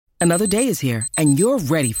Another day is here, and you're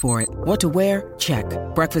ready for it. What to wear? Check.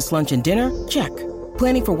 Breakfast, lunch, and dinner? Check.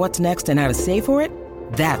 Planning for what's next and how to save for it?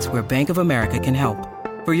 That's where Bank of America can help.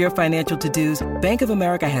 For your financial to-dos, Bank of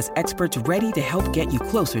America has experts ready to help get you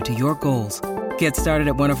closer to your goals. Get started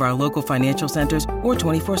at one of our local financial centers or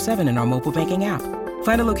 24/7 in our mobile banking app.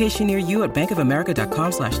 Find a location near you at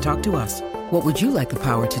bankofamerica.com/talktous. What would you like the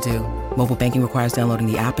power to do? Mobile banking requires downloading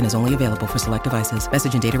the app and is only available for select devices.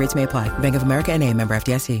 Message and data rates may apply. Bank of America N.A., member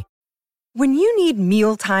FDIC. When you need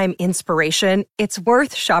mealtime inspiration, it's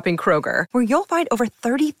worth shopping Kroger, where you'll find over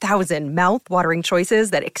 30,000 mouth-watering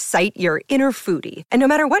choices that excite your inner foodie. And no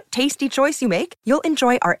matter what tasty choice you make, you'll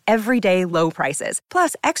enjoy our everyday low prices,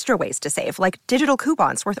 plus extra ways to save, like digital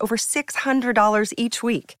coupons worth over $600 each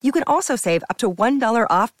week. You can also save up to $1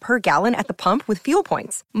 off per gallon at the pump with fuel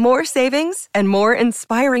points. More savings and more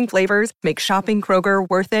inspiring flavors make shopping Kroger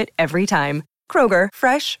worth it every time. Kroger,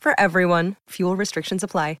 fresh for everyone. Fuel restrictions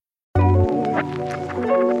apply.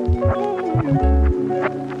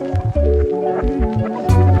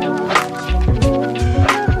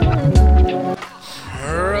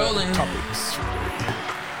 Rolling topics.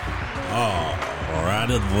 Oh, right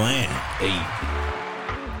of the land. Hey.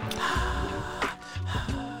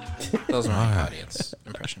 That was my audience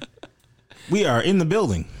impression. We are in the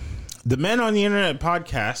building. The Men on the Internet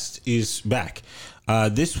podcast is back.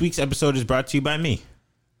 This week's episode is brought to you by me.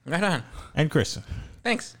 Right on. And Chris.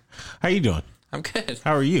 Thanks. How you doing? I'm good.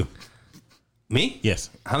 How are you? Me? Yes.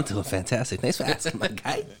 I'm doing fantastic. Thanks for asking, my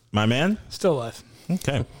guy. My man? Still alive.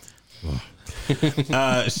 Okay.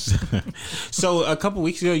 So a couple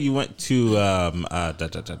weeks ago you went to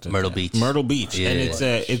Myrtle Beach. Myrtle Beach. Yeah. And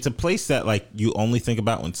it's a place that like you only think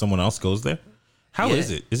about when someone else goes there. How Yeah.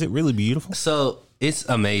 is it? Is it really beautiful? So it's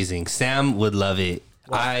amazing. Sam would love it.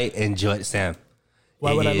 I enjoyed Sam.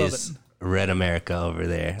 Why would I love is it? Red America over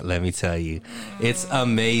there. Let me tell you, it's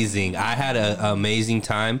amazing. I had an amazing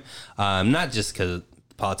time. Not just because of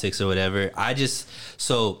politics or whatever.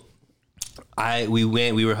 We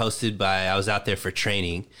were hosted by, I was out there for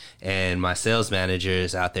training, and my sales manager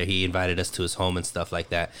is out there. He invited us to his home and stuff like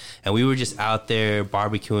that. And we were just out there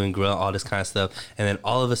barbecuing, grill, all this kind of stuff. And then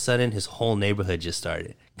all of a sudden, his whole neighborhood just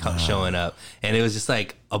started showing up. And it was just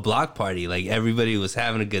like a block party. Like everybody was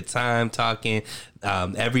having a good time talking.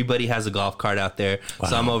 Everybody has a golf cart out there. Wow.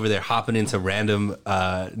 So I'm over there hopping into random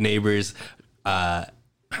neighbors'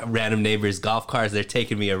 golf carts. They're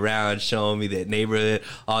taking me around, showing me the neighborhood,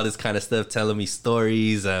 all this kind of stuff, telling me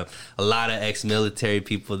stories. A lot of ex-military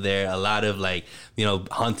people there. A lot of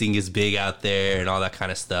hunting is big out there and all that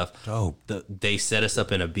kind of stuff. Oh, They set us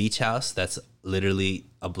up in a beach house that's literally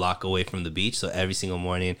a block away from the beach. So every single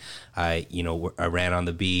morning I ran on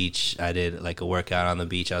the beach. I did like a workout on the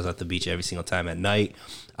beach. I was at the beach every single time at night.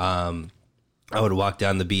 I would walk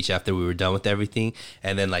down the beach after we were done with everything,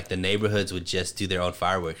 and then like the neighborhoods would just do their own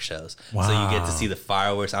fireworks shows. Wow. So you get to see the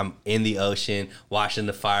fireworks. I'm in the ocean watching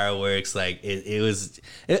the fireworks. Like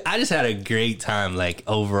I just had a great time. Like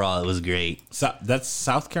overall, it was great. So that's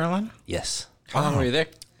South Carolina? Yes. How long were you there?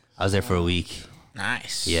 I was there for a week.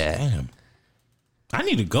 Nice. Yeah. Damn. I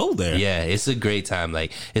need to go there. Yeah, it's a great time.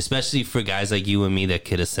 Like, especially for guys like you and me that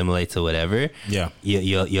could assimilate to whatever. Yeah.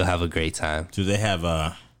 You'll have a great time. Do they have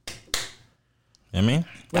women?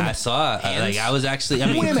 I saw I was actually yeah,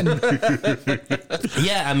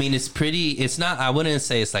 I mean it's not, I wouldn't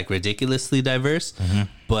say it's like ridiculously diverse,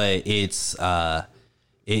 but it's out,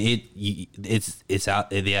 yeah,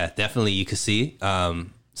 definitely you could see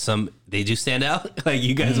some, they do stand out. Like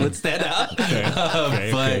you guys would stand out.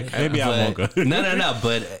 Okay. Maybe I won't go. No,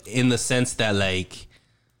 but in the sense that like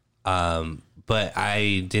but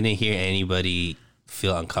I didn't hear anybody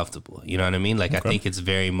feel uncomfortable. You know what I mean? Like, okay. I think it's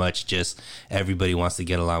very much just everybody wants to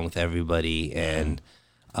get along with everybody. And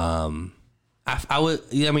you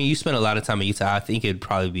spent a lot of time in Utah. I think it'd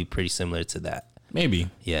probably be pretty similar to that. Maybe.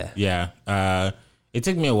 Yeah. Yeah. It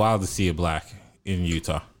took me a while to see a black in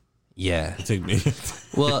Utah. Yeah. It took me.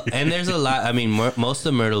 Well, and there's a lot. I mean, most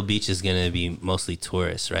of Myrtle Beach is going to be mostly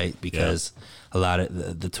tourists, right? Because a lot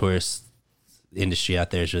of the tourist industry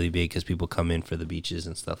out there is really big because people come in for the beaches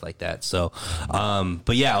and stuff like that. So,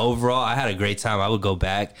 but yeah, overall, I had a great time. I would go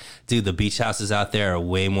back. Dude, the beach houses out there are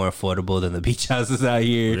way more affordable than the beach houses out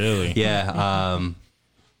here. Really? Yeah.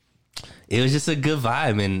 It was just a good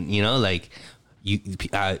vibe. And, like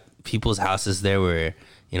people's houses there were,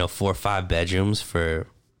 4 or 5 bedrooms for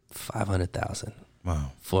 $500,000.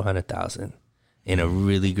 Wow. $400,000 in a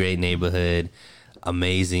really great neighborhood.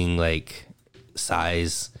 Amazing, like,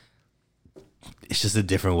 size. It's just a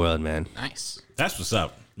different world, man. Nice. That's what's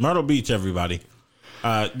up. Myrtle Beach, everybody.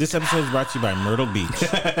 This episode is brought to you by Myrtle Beach. You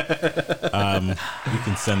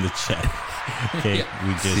can send the check. Okay,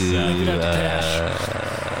 we just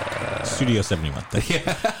Studio 71.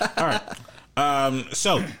 All right.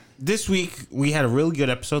 So this week we had a really good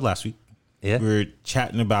episode. Last week, we were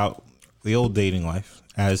chatting about the old dating life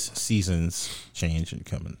as seasons change and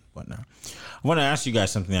come and whatnot. I want to ask you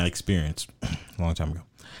guys something I experienced a long time ago.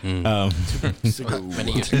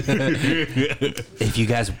 Many years. If you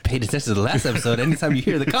guys paid attention to the last episode, anytime you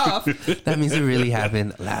hear the cough, that means it really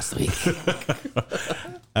happened last week.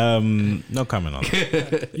 No comment on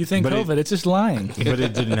that. You think COVID? It's just lying. But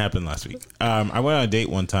it didn't happen last week. I went on a date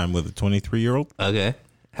one time with a 23-year-old. Okay.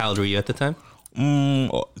 How old were you at the time?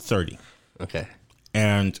 30. Okay.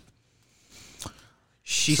 And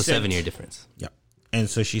she So said... 7-year difference. Yeah. And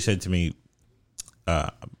so she said to me, I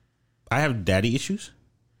have daddy issues.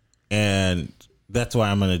 And that's why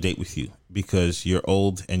I'm on a date with you, because you're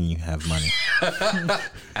old and you have money.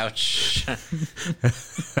 Ouch.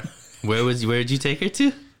 Where did you take her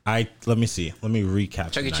to? Let me see. Let me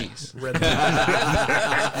recap. Chuck E. tonight. Cheese. Red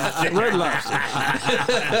Lobster.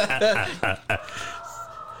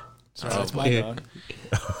 Sorry, that's my dog.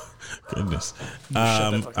 Goodness.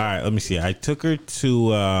 All right. Let me see. I took her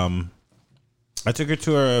to a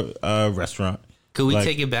restaurant. Could we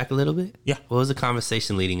take it back a little bit? Yeah. What was the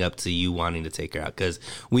conversation leading up to you wanting to take her out? Because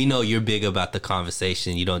we know you're big about the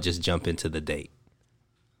conversation. You don't just jump into the date.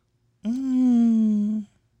 Do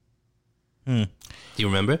you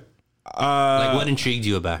remember? Like, what intrigued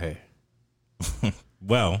you about her?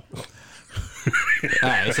 Well, All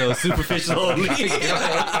right, so superficial only. Please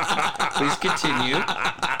continue.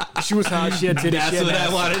 She was hot. She had titties. That's she had what I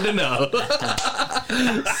ass. wanted to know.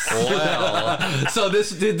 Well, So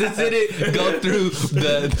this didn't go through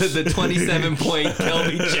the 27-point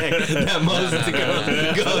Kelby check that Moses to go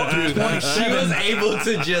through. She was able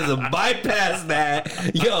to just bypass that.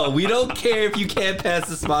 Yo, we don't care if you can't pass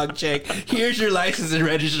the smog check. Here's your license and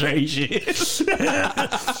registration.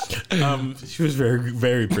 she was very,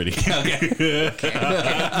 very pretty. Very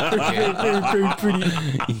pretty.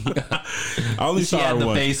 I only She saw had her the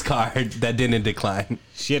once. face card that didn't decline.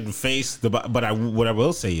 She had the face, but what I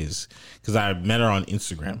will say is, because I met her on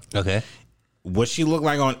Instagram, Okay. what she looked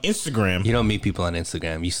like on Instagram, You don't meet people on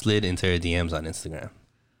Instagram. You slid into her DMs on Instagram.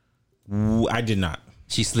 I did not.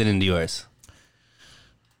 She slid into yours.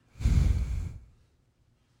 You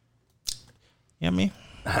know what I mean?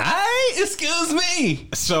 Hi, excuse me.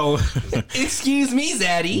 So Excuse me,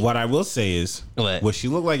 Zaddy. what I will say is, What? she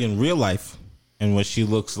looked like in real life and what she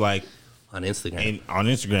looks like On Instagram. on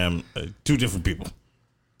Instagram, two different people.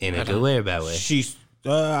 In a good way or bad way? She's,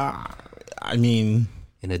 I mean,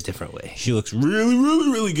 In a different way. she looks really,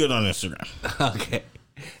 really, really good on Instagram. Okay.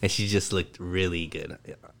 And she just looked really good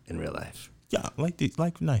in real life. Yeah,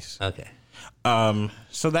 like nice. Okay.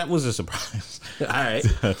 So that was a surprise. All right.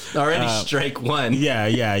 Already strike one. Yeah.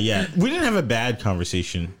 We didn't have a bad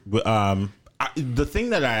conversation. The thing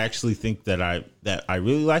that I actually think that I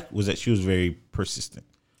really liked was that she was very persistent.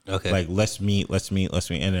 Okay. Like, let's meet.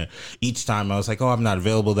 And then each time I was like, oh, I'm not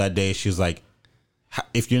available that day. She was like,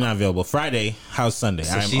 if you're not available Friday, how's Sunday?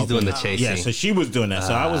 So she's doing the chasing. Yeah, so she was doing that.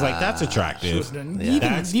 So I was like, that's attractive.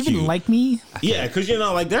 That's Do you even cute. like me? Yeah, because,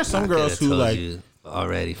 like, there's some girls who, told like, you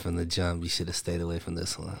already from the jump, you should have stayed away from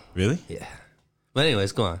this one. really? Yeah. But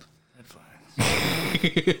anyways, go on.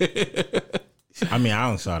 I mean, I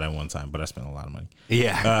only saw that one time, but I spent a lot of money.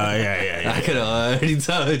 Yeah. Yeah. I could have already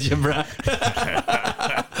told you, bro.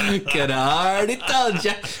 Could have already told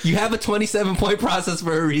you. You have a 27-point process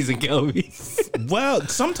for a reason, Kelby. Well,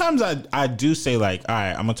 sometimes I do say, like, all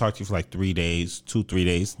right, I'm gonna talk to you for like 3 days, 2-3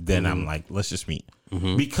 days. Then I'm like, let's just meet.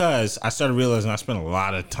 Because I started realizing I spent a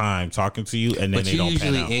lot of time talking to you, and then But they you're don't pan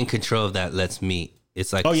out. usually in control of that. Let's meet.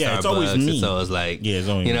 It's like Oh, yeah, it's always Starbucks. me. It's always like, Yeah, it's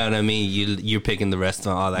always you know me. what I mean? You're picking the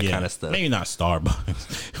restaurant, all that kind of stuff. Maybe not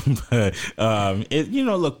Starbucks, but it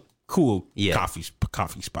look cool. Yeah. coffee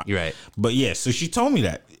spot. You're right. But yeah, so she told me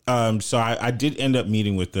that. So I did end up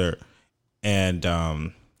meeting with her,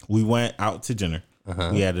 and we went out to dinner.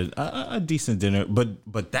 We had a decent dinner,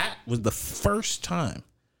 but that was the first time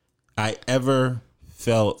I ever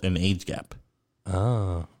felt an age gap.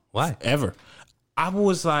 Oh, why? Ever. I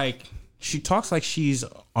was like, she talks like she's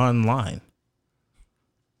online.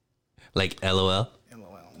 Like LOL?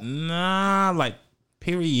 Nah, like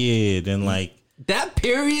period, and like That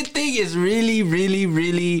period thing is really, really,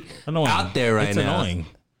 really annoying. out there right it's now. Annoying.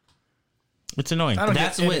 It's annoying.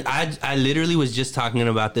 That's what I literally was just talking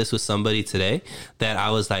about this with somebody today, that I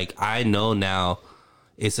was like, I know now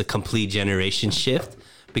it's a complete generation shift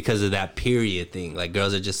because of that period thing. Like,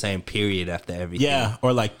 girls are just saying period after everything. Yeah,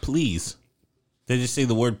 or like please. They just say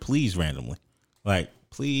the word please randomly. Like,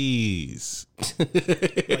 please.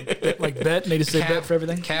 Like bet. They just say bet for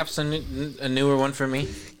everything. Cap's a newer one for me.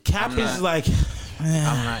 Cap is like,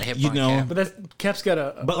 I'm not hip you on know, Cap. But that's Cap's got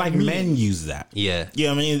a. but like men use that. Yeah. You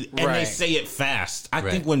know what I mean? And they Right. say it fast. I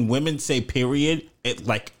Right. think when women say period, it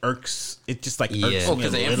like irks. It just like irks Yeah. Oh, me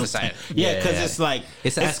 'cause a they little. emphasize it. Yeah, because Yeah. it's like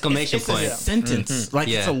It's an exclamation it's point. a sentence. Like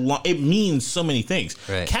it's Yeah. a long. It means so many things.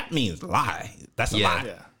 Right. Cap means lie. That's a Yeah. lie.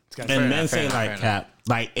 Yeah. It's got And men enough, say fair enough, like fair cap,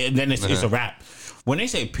 like, and then it's a rap. When they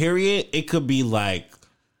say period, it could be like.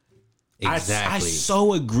 I Exactly.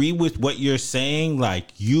 so agree with what you're saying. Like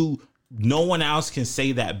no one else can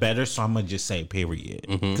say that better, so I'm gonna just say period.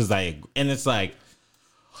 Because and it's like,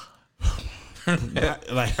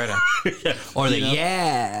 like, Or the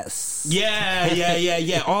yes.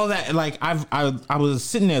 yeah, all that. Like I was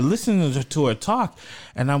sitting there listening to her talk,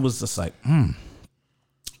 and I was just like,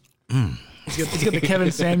 He's got the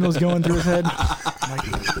Kevin Samuels going through his head.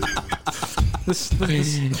 This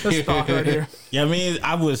thought right here. yeah. I mean,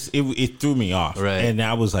 it threw me off, Right. And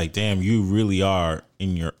I was like, damn, you really are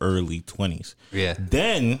in your early 20s. Yeah.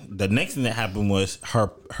 Then the next thing that happened was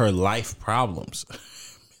her life problems.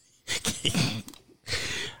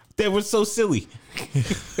 They were so silly.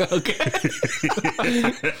 Okay.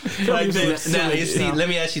 Like they're Now, silly. see, let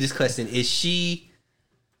me ask you this question: is she?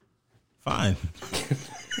 Fine.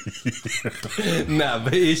 Nah,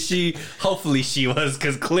 but is she? Hopefully, she was,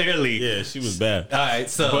 because clearly. Yeah, she was bad. All right.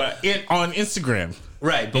 So. But on Instagram,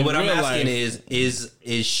 Right, but In what I'm real asking life-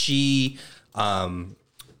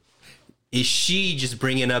 is she just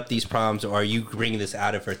bringing up these problems, or are you bringing this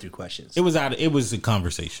out of her through questions? it was a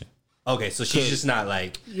conversation. Okay, so she's just not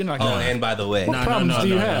like, You're not oh, gonna- and by the way, What problems do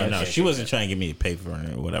you have? No. Okay, She wasn't trying to get me to pay for it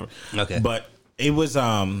or whatever. Okay. But it was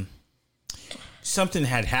something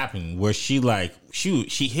had happened where she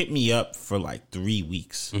hit me up for like 3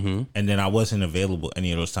 weeks, and then I wasn't available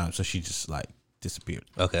any of those times, so she just like disappeared.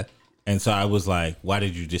 okay, And so I was like, why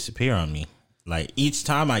did you disappear on me? Like each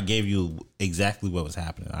time I gave you exactly what was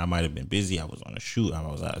happening. I might have been busy. I was on a shoot. I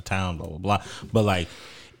was out of town, blah, blah, blah. But like,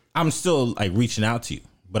 I'm still like reaching out to you.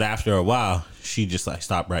 But after a while, she just like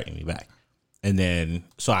stopped writing me back. And then,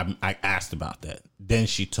 so I asked about that. Then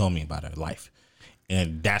she told me about her life.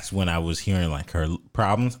 And that's when I was hearing like her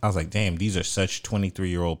problems. I was like, damn, these are such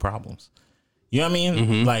 23-year-old problems. You know what I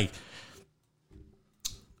mean? Like,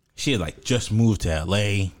 she had like just moved to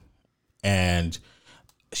LA and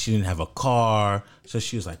she didn't have a car. So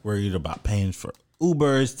she was like worried about paying for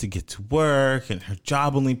Ubers to get to work, and her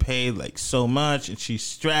job only paid like so much, and she's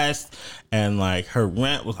stressed, and like her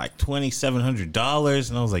rent was like $2,700,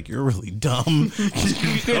 and I was like, you're really dumb.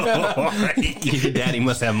 You know, like, your daddy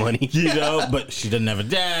must have money. you know, but she doesn't have a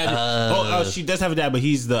dad. She does have a dad, but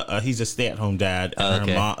he's a stay-at-home dad, and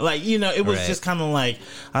Okay. her mom, like, you know, it was Right. just kind of like,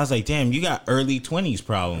 I was like, damn, you got early 20s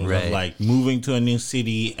problems Right. of like moving to a new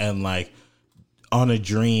city and like on a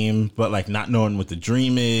dream, but like not knowing what the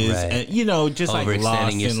dream is, Right. and you know, just like Overextending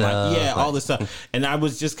lost in yourself, like all this stuff. And I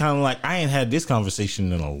was just kind of like, I ain't had this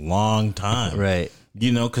conversation in a long time, Right.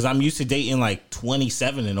 You know, because I'm used to dating like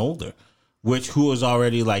 27 and older, who was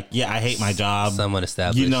already like, yeah, I hate my job, Somewhat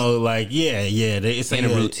established. you know, like it's In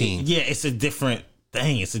like a routine. it's a different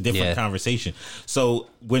thing. It's a different Yeah. conversation. So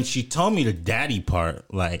when she told me the daddy part,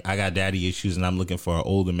 like I got daddy issues and I'm looking for an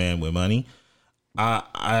older man with money,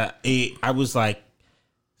 I was like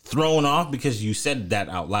thrown off because you said that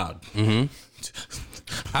out loud.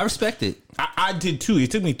 I respect it. I did too.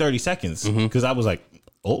 It took me 30 seconds because I was like,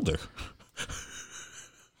 older.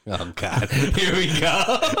 Oh God, here we go.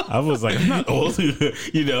 I was like, I'm not old.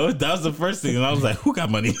 You know, that was the first thing. And I was like, who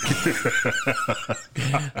got money?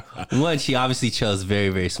 One, she obviously chose very,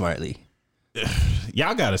 very smartly.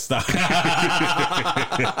 Y'all gotta stop.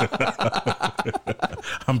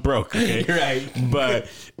 I'm broke. Okay? Right. But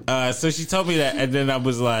so she told me that, and then I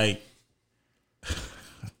was like,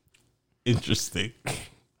 interesting.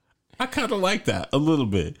 I kind of like that a little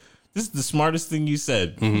bit. This is the smartest thing you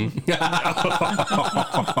said. You're not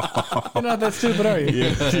that stupid, are you?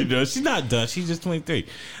 Yeah, you know, she's not done. She's just 23.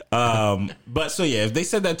 But so yeah, if they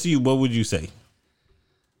said that to you, what would you say?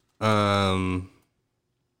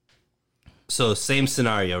 So same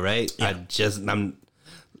scenario, right? Yeah. I'm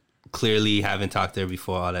clearly haven't talked to her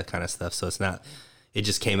before, all that kind of stuff. So it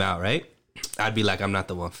just came out, right? I'd be like, I'm not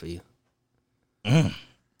the one for you. Okay.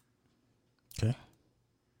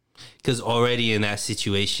 Because already in that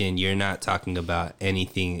situation, you're not talking about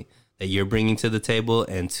anything that you're bringing to the table,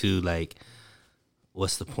 and to like,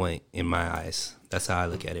 what's the point in my eyes? That's how I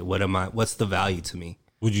look at it. What's the value to me?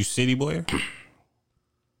 Would you city boy her?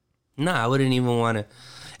 No, I wouldn't even want to.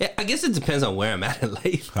 I guess it depends on where I'm at in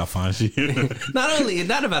life. How fine she is.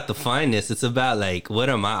 Not about the fineness, it's about like, what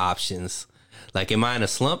are my options? Like, am I in a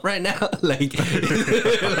slump right now? Like,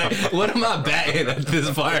 what am I batting at this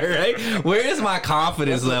part, right? Where is my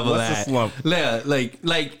confidence level what's at? a slump?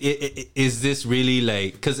 Is this really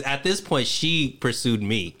like, because at this point she pursued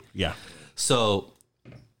me. Yeah. So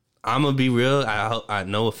I'm gonna be real. I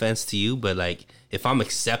no offense to you, but like, if I'm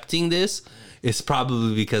accepting this, it's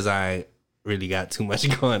probably because I really got too much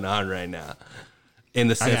going on right now. In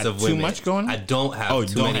the sense of women, too much going on? I don't have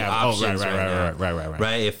too many options right.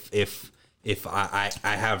 If I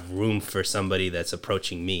have room for somebody that's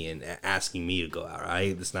approaching me and asking me to go out,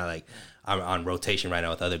 right? It's not like I'm on rotation right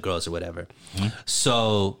now with other girls or whatever. Mm-hmm.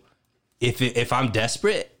 So if I'm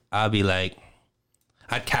desperate, I'll be like,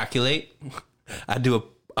 I'd calculate, I'd do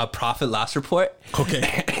a profit loss report,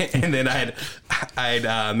 okay, and then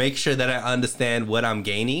I'd make sure that I understand what I'm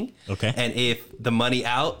gaining, okay, and if the money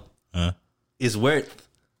out is worth,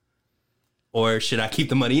 or should I keep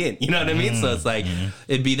the money in? You know what I mean? So it's like,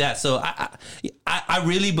 it'd be that. So I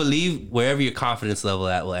really believe wherever your confidence level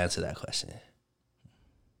at will answer that question.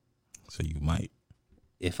 So you might.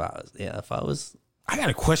 If I was. I got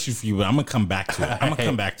a question for you, but I'm going to come back to it. I'm going to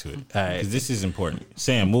come back to it. All right. Because this is important.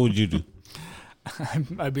 Sam, what would you do?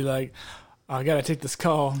 I'd be like, I gotta take this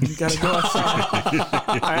call. You gotta go outside.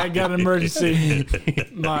 I got an emergency.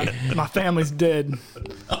 My family's dead.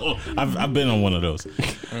 Oh, I've been on one of those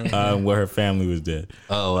where her family was dead.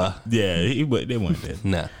 Oh, yeah, they weren't dead.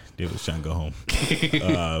 No, they was trying to go home.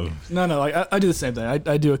 No. Like I do the same thing.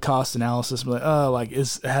 I do a cost analysis. Like,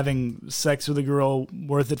 is having sex with a girl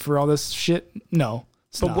worth it for all this shit? No.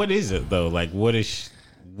 But what is it though? Like, what is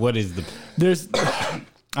the? There's.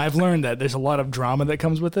 I've learned that there's a lot of drama that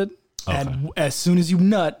comes with it. Okay. And as soon as you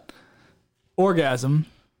nut, orgasm,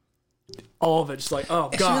 all of it just like, oh,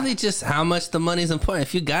 God. It's really just how much the money's important.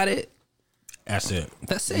 If you got it, that's it.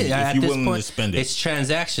 That's it. If At you're this willing point, to spend it, it's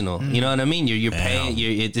transactional. You know what I mean? You're paying.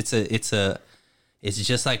 It's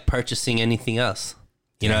just like purchasing anything else.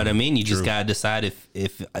 You know what I mean? You just gotta decide if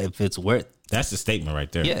it's worth. That's the statement right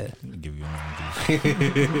there. Yeah. I'll give you one.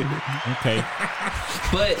 Okay.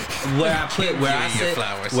 But where I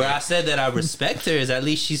said that I respect her is at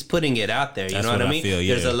least she's putting it out there. You That's know what I mean? feel,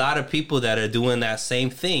 yeah. There's a lot of people that are doing that same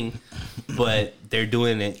thing, but they're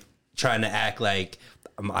doing it trying to act like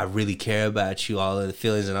I really care about you, all of the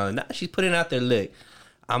feelings and all that. Nah, she's putting out there, look,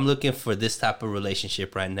 I'm looking for this type of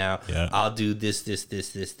relationship right now. Yeah. I'll do this,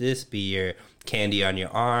 be your candy on your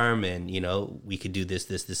arm, and we could do this,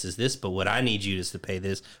 but what I need you is to pay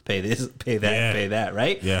this, pay that,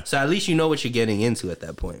 right? Yeah. So at least you know what you're getting into at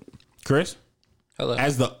that point. Chris, Hello.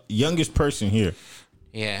 as the youngest person here,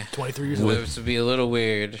 Yeah. 23 years It old. would be a little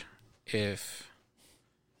weird if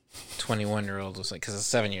 21-year-old was like, because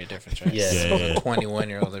it's a 7-year difference, right? Yeah. So Yeah.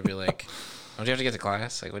 21-year-old would be like, don't you have to get to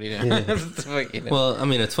class? Like, what are you doing? Like, Well, I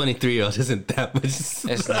mean, a 23-year-old isn't that much. it's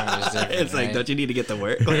not as different. It's like, right? don't you need to get to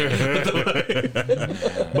work?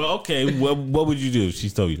 but okay, what would you do if she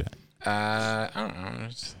told you that? I don't know.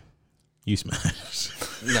 You smash.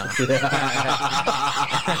 No.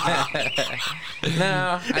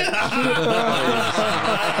 No.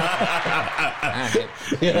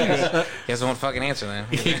 You guys won't fucking answer then.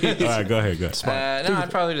 All right, go ahead. No,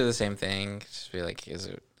 I'd probably do the same thing. Just be like, is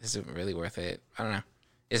it really worth it? I don't know.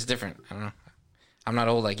 It's different. I don't know. I'm not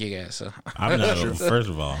old like you guys, so. I'm not old, first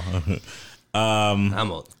of all.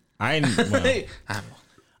 I'm old. I'm old.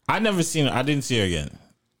 I never seen her. I didn't see her again.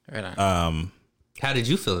 Right on. How did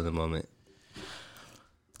you feel in the moment?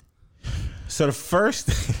 So the first,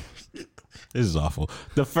 this is awful.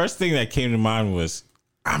 The first thing that came to mind was,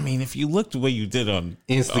 I mean, if you look the way you did on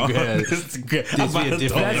Instagram, That's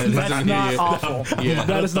not awful.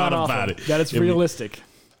 That is not awful. That is realistic.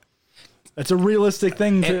 That's a realistic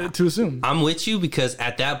thing to assume. I'm with you because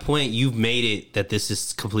at that point you've made it that this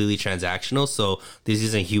is completely transactional. So this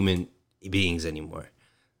isn't human beings anymore.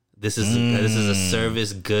 This is a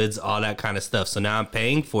service, goods, all that kind of stuff. So now I'm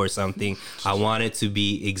paying for something. I want it to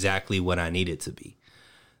be exactly what I need it to be.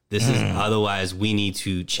 This is otherwise we need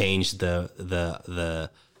to change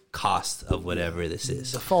the cost of whatever this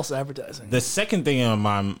is. The false advertising. The second thing on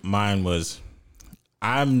my mind was,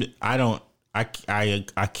 I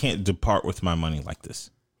can't depart with my money like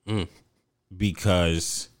this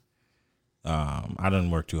because I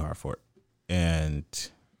didn't work too hard for it, and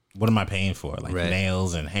what am I paying for? Like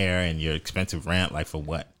nails and hair and your expensive rent, like for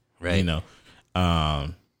what? Right.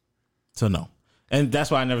 So no, and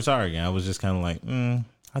that's why I never saw her again. I was just kind of like,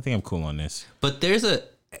 I think I'm cool on this. But there's a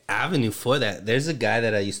avenue for that. There's a guy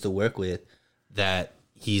that I used to work with that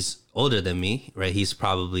he's older than me, right? He's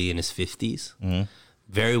probably in his 50s,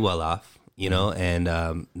 very well off,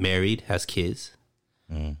 and married, has kids,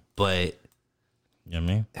 but You know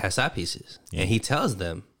what I mean? has side pieces. And he tells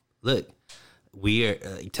them, look,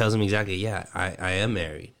 he tells him exactly, yeah, I am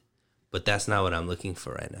married, but that's not what I'm looking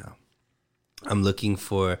for right now. I'm looking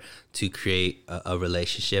to create a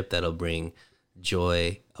relationship that'll bring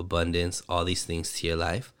joy, abundance, all these things to your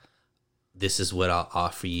life. This is what I'll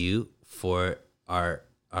offer you for our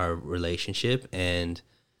relationship, and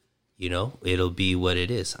it'll be what it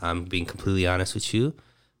is. I'm being completely honest with you.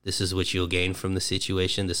 This is what you'll gain from the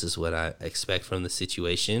situation. This is what I expect from the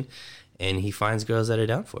situation. And he finds girls that are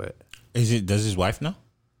down for it. Does his wife know?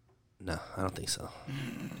 No, I don't think so.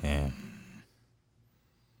 Yeah.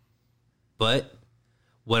 But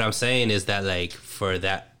what I'm saying is that, like, for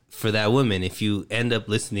that woman, if you end up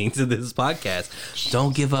listening to this podcast,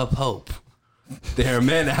 don't give up hope. There are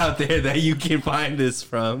men out there that you can find this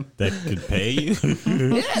from that could pay you.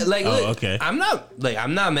 Yeah, like, look, okay. I'm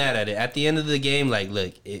not mad at it. At the end of the game, like,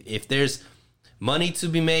 look, if there's money to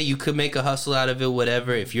be made, you could make a hustle out of it,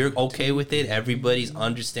 whatever. If you're okay with it, everybody's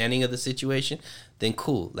understanding of the situation, then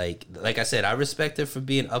cool. Like I said, I respect her for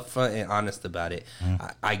being upfront and honest about it.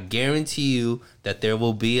 I guarantee you that there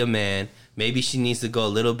will be a man. Maybe she needs to go a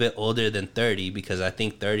little bit older than 30, because I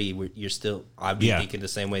think 30, you're still, I'd be thinking the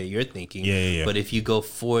same way that you're thinking. Yeah. But if you go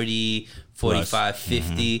 40, 45,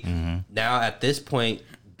 50, now at this point,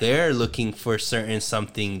 they're looking for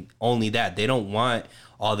something only that. They don't want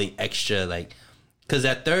all the extra, like, because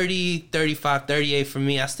at 30, 35, 38, for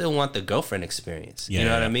me, I still want the girlfriend experience. You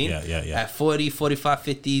know what I mean? Yeah. At 40, 45,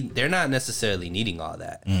 50, they're not necessarily needing all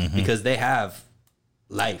that because they have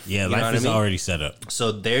life. Yeah, life is already set up.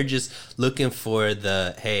 So they're just looking for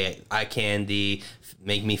the, hey, eye candy,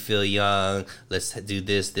 make me feel young, let's do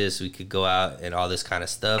this, we could go out and all this kind of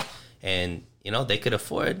stuff. And, they could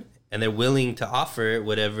afford, and they're willing to offer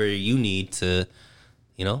whatever you need to,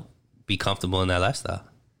 be comfortable in that lifestyle.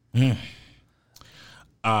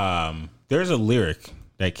 There's a lyric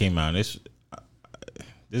that came out. This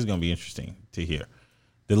is going to be interesting to hear.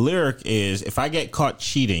 The lyric is, if I get caught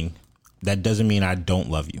cheating, that doesn't mean I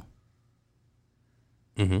don't love you.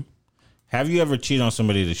 Mm-hmm. Have you ever cheated on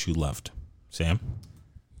somebody that you loved, Sam?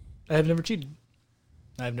 I have never cheated.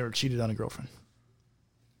 I've never cheated on a girlfriend.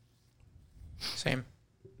 Same.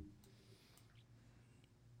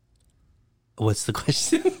 What's the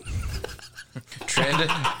question? Tread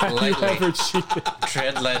lightly.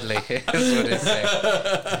 Tread lightly is what it's saying.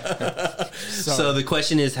 So the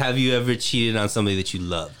question is, have you ever cheated on somebody that you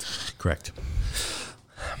loved? Correct.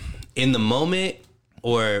 In the moment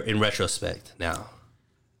or in retrospect now?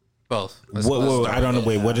 Both. I don't know.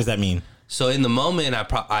 Wait, what does that mean? So in the moment,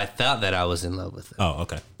 I thought that I was in love with her. Oh,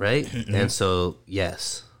 okay. Right? And so,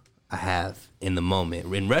 yes, I have in the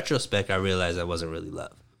moment. In retrospect, I realized I wasn't really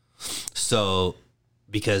love. So,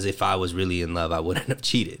 because if I was really in love, I wouldn't have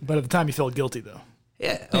cheated. But at the time, you felt guilty, though.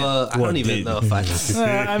 Yeah. I don't even know if I...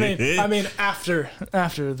 I mean, after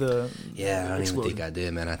the... Yeah, I don't exploded. even think I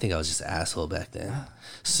did, man. I think I was just an asshole back then.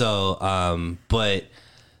 So,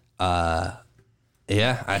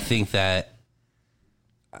 yeah, I think that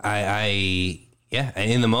and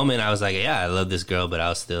in the moment I was like, yeah, I love this girl, but I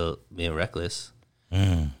was still being reckless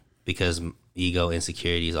because ego,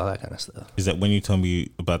 insecurities, all that kind of stuff. Is that when you told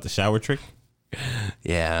me about the shower trick?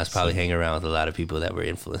 Yeah, I was probably hanging around with a lot of people that were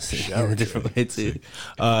influenced in a different way too.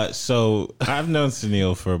 So I've known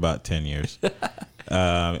Sunil for about 10 years.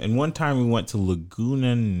 And one time we went to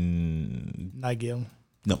Laguna... Niguel.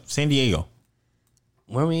 No, San Diego.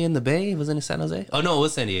 Weren't we in the Bay? Was it in San Jose? Oh, no, it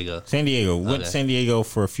was San Diego. San Diego. Went to San Diego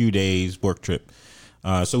for a few days, work trip.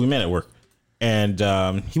 So we met at work. And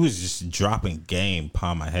he was just dropping game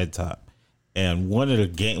upon my head top. And one of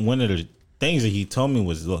the things that he told me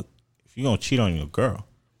was, look, if you're going to cheat on your girl,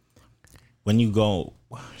 when you go...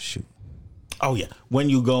 Oh, yeah. When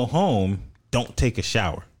you go home, don't take a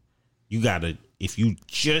shower. You got to... If you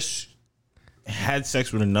just had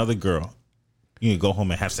sex with another girl, you need to go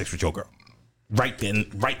home and have sex with your girl. Right then,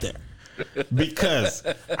 right there. Because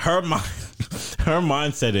her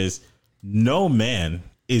mindset is, no man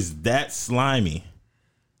is that slimy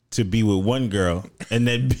to be with one girl and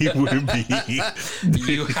then be with me.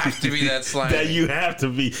 You have to be that slimy. That you have to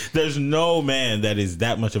be. There's no man that is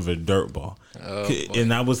that much of a dirtball. Oh,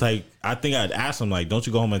 and I was like, I think I'd asked him, like, don't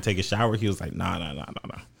you go home and take a shower? He was like, nah.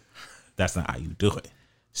 That's not how you do it.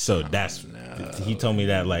 So he told me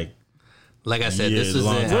that, like I said, this was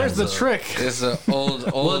Where's the trick? It's an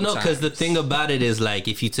old. Well, no, because the thing about it is, like,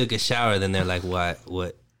 if you took a shower, then they're like, what?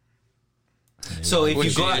 So if What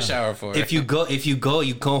you you go need a shower for? if you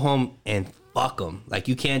go home and fuck them. Like,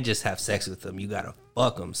 you can't just have sex with them. You gotta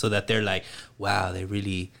fuck them so that they're like, wow, they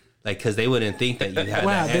really. Like, because they wouldn't think that you had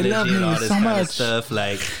Wow, that they energy love and me all this so kind much. of stuff.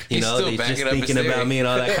 Like, He's still they backing just up his thinking about theory. me and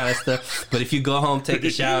all that kind of stuff. But if you go home, take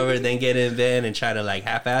a shower, then get in bed and try to, like,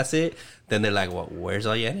 half-ass it, then they're like, well, where's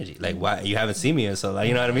all your energy? Like, why you haven't seen me? And so, like,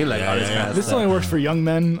 you know what I mean? Like, all this kind of This stuff. only works for young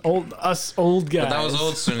men, old guys. But that was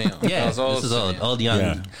old Sunil. Yeah, that was old this is old, Sunil.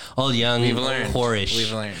 old young, We've learned. whorish.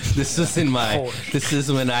 We've learned. This was in my. This is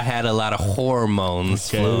when I had a lot of hormones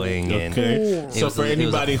flowing, and it So was for it was a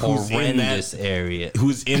anybody who's in horrendous that area,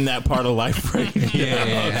 who's in that part of life right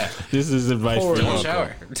now, this is advice for Don't you.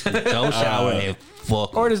 shower. don't shower and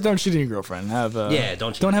fuck. Or just don't cheat on your girlfriend. Have don't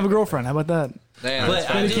cheat don't on have a your girlfriend. How about that? Damn, But that's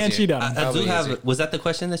I probably You can't easier. cheat on. I do Probably have. easier. Was that the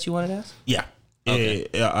question that you wanted to ask? Yeah. Okay.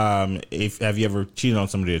 If have you ever cheated on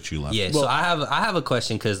somebody that you love? Yeah, so I have a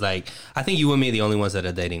question because like I think you and me are the only ones that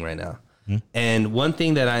are dating right now, and one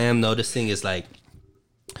thing that I am noticing is like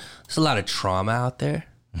there's a lot of trauma out there,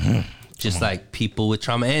 just like people with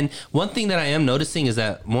trauma. And one thing that I am noticing is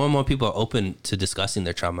that more and more people are open to discussing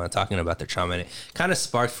their trauma and talking about their trauma, and it kind of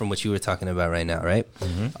sparked from what you were talking about right now, right?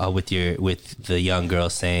 With the young girl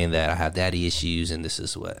saying that I have daddy issues and this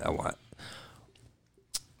is what I want.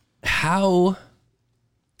 How?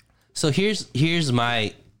 So here's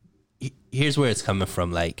where it's coming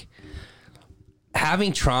from. Like,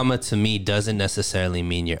 having trauma to me doesn't necessarily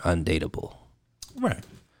mean you're undateable. Right.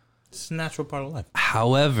 It's a natural part of life.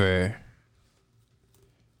 However,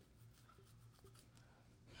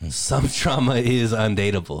 some trauma is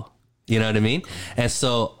undateable. You know what I mean? And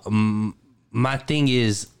so my thing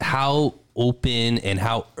is, how open and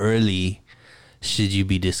how early should you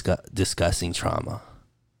be discussing trauma?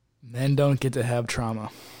 Men don't get to have trauma.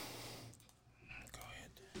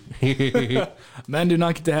 Men do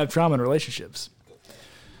not get to have trauma in relationships.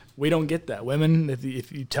 We don't get that. Women,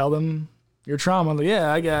 if you tell them your trauma, like,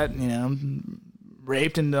 yeah, I got,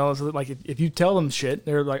 raped and all this, like if you tell them shit,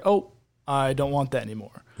 they're like, oh, I don't want that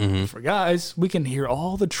anymore. For guys, we can hear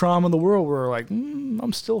all the trauma in the world. We're like,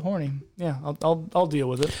 I'm still horny. Yeah, I'll deal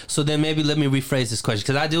with it. So then maybe let me rephrase this question,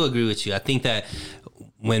 because I do agree with you. I think that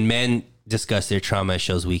when men discuss their trauma, it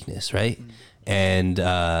shows weakness, right? And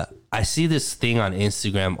I see this thing on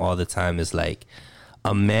Instagram all the time is like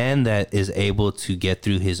a man that is able to get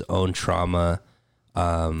through his own trauma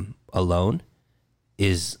alone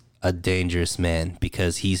is a dangerous man,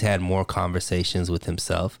 because he's had more conversations with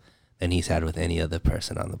himself than he's had with any other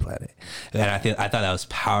person on the planet. And I thought that was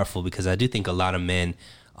powerful, because I do think a lot of men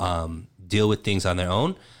deal with things on their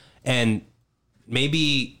own, and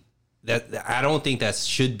maybe that, I don't think that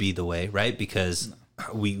should be the way, right? Because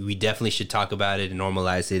we definitely should talk about it and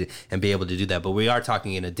normalize it and be able to do that. But we are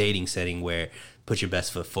talking in a dating setting where put your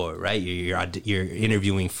best foot forward, right? You're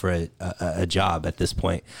interviewing for a job at this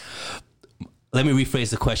point. Let me rephrase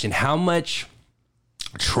the question. How much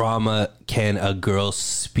trauma can a girl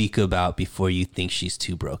speak about before you think she's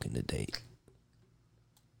too broken to date?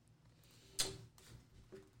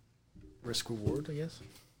 Risk reward, I guess.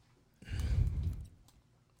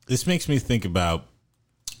 This makes me think about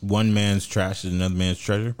one man's trash is another man's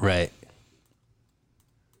treasure. Right.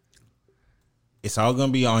 It's all going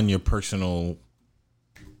to be on your personal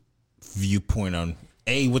viewpoint on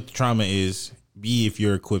A, what the trauma is, B, if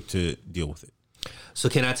you're equipped to deal with it. So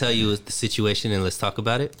can I tell you the situation and let's talk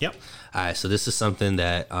about it? Yep. All right. So this is something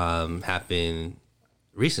that happened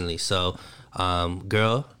recently. So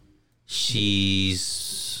girl,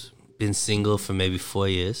 she's been single for maybe 4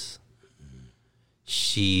 years.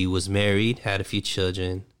 She was married, had a few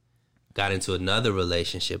children, got into another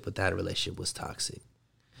relationship, but that relationship was toxic.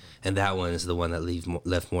 And that one is the one that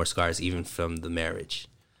left more scars even from the marriage.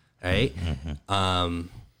 All right?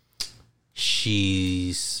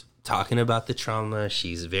 She's talking about the trauma.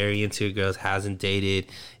 She's very into her girls, hasn't dated,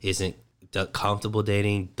 isn't comfortable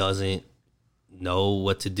dating, doesn't know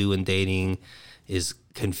what to do in dating, is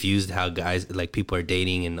confused how guys, like people are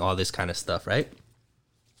dating and all this kind of stuff, right?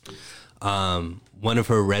 One of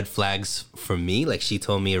her red flags for me, like she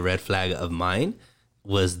told me a red flag of mine,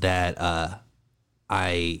 was that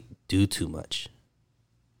I do too much.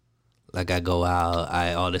 Like I go out,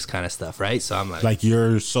 all this kind of stuff, right? So I'm like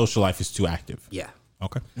your social life is too active. Yeah.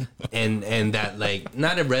 Okay. and that, like,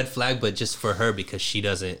 not a red flag, but just for her, because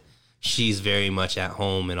she's very much at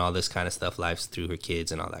home and all this kind of stuff, lives through her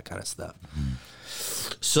kids and all that kind of stuff.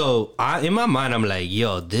 So in my mind, I'm like,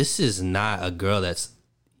 yo, this is not a girl that's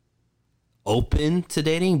open to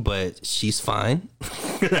dating, but she's fine.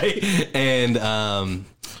 Right? And I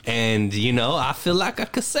feel like I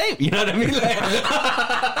could save, you know what I mean? Like,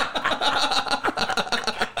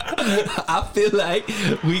 I feel like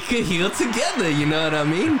we could heal together, you know what I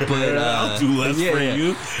mean? But I'll do less for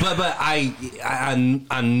you. But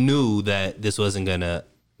I knew that this wasn't gonna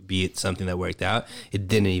be something that worked out. It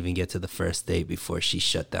didn't even get to the first date before she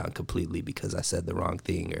shut down completely because I said the wrong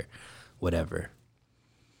thing or whatever.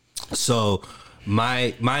 So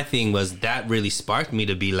my thing was that really sparked me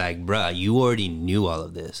to be like, bruh, you already knew all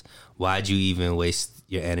of this. Why'd you even waste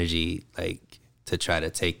your energy like to try to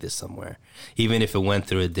take this somewhere? Even if it went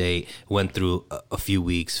through a date, went through a few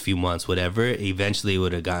weeks, few months, whatever, eventually it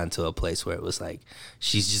would have gotten to a place where it was like,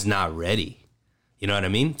 she's just not ready. You know what I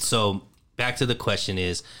mean? So back to the question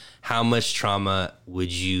is, how much trauma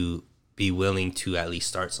would you be willing to at least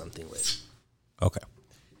start something with? Okay.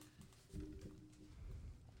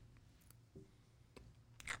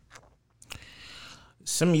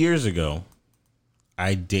 Some years ago,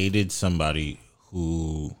 I dated somebody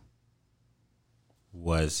who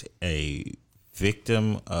was a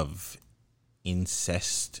victim of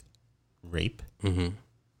incest rape. Mm-hmm.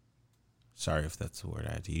 Sorry if that's the word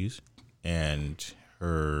I had to use. And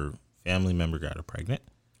her family member got her pregnant.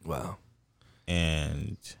 Wow.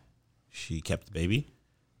 And she kept the baby.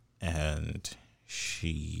 And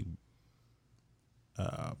she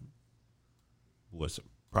was a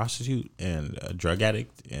prostitute and a drug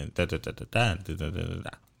addict and da.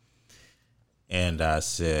 And I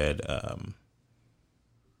said,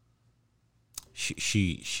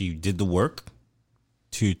 she did the work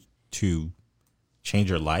to change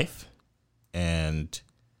her life, and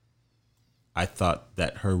I thought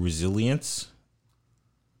that her resilience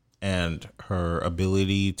and her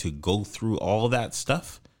ability to go through all that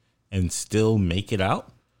stuff and still make it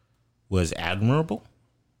out was admirable.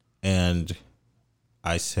 And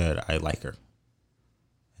I said, I like her.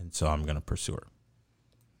 And so I'm going to pursue her.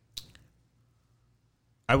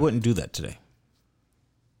 I wouldn't do that today.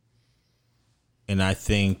 And I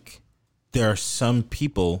think there are some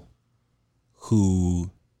people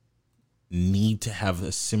who need to have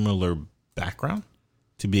a similar background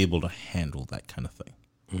to be able to handle that kind of thing.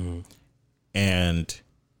 Mm-hmm. And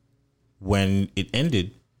when it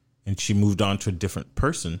ended and she moved on to a different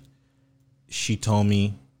person, she told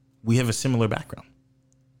me, we have a similar background.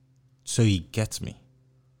 So he gets me.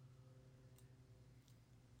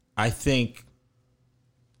 I think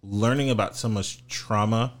learning about someone's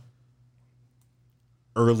trauma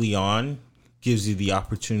early on gives you the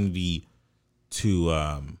opportunity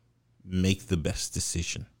to make the best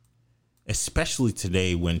decision, especially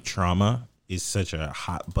today when trauma is such a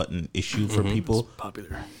hot button issue for people. It's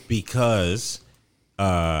popular because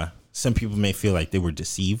some people may feel like they were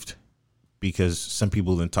deceived because some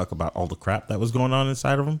people didn't talk about all the crap that was going on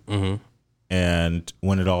inside of them. Mm-hmm. And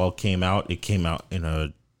when it all came out in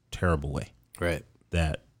a terrible way. Right.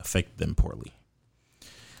 That affected them poorly.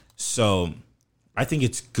 So I think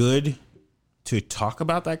it's good to talk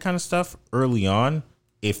about that kind of stuff early on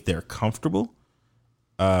if they're comfortable,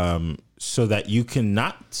 so that you can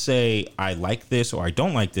not say, I like this or I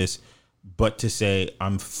don't like this, but to say,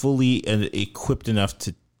 I'm fully equipped enough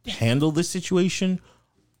to handle this situation,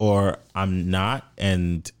 or I'm not,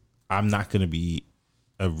 and I'm not going to be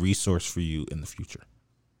a resource for you in the future.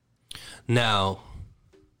 Now,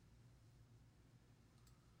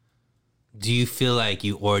 do you feel like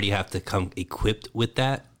you already have to come equipped with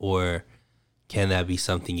that, or can that be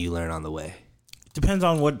something you learn on the way? It depends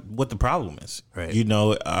on what the problem is. Right. You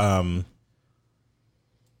know,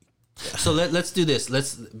 so let's do this.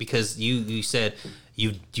 Because you said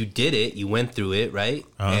you did it, you went through it, right?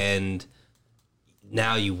 Uh-huh. And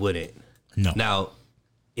now you wouldn't. No. Now,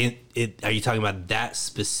 are you talking about that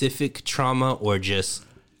specific trauma or just?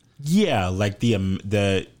 Yeah, like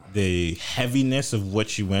the heaviness of what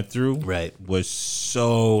she went through, right, was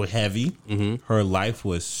so heavy. Mm-hmm. Her life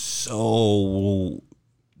was so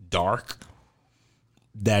dark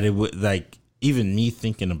that it would, like, even me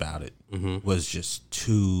thinking about it was just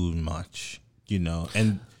too much, you know.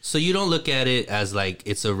 And so you don't look at it as like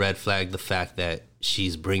it's a red flag, the fact that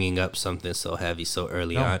she's bringing up something so heavy so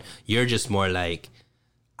early on. You're just more like,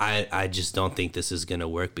 I just don't think this is going to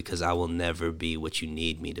work because I will never be what you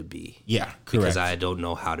need me to be. Yeah, correct. Because I don't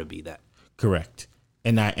know how to be that. Correct.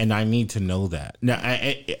 And I need to know that. Now,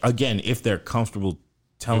 again, if they're comfortable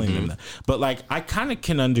telling them that. But, like, I kind of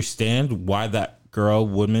can understand why that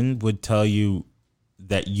woman would tell you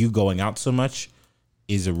that you going out so much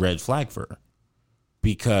is a red flag for her.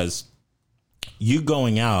 Because you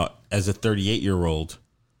going out as a 38-year-old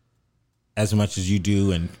as much as you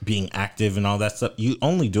do and being active and all that stuff, you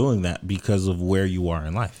only doing that because of where you are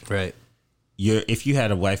in life. Right. If you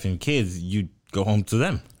had a wife and kids, you'd go home to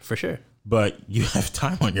them. For sure. But you have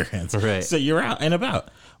time on your hands. Right. So you're out and about.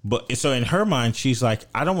 But so in her mind, she's like,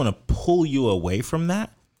 I don't want to pull you away from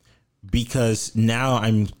that because now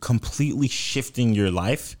I'm completely shifting your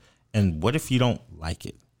life. And what if you don't like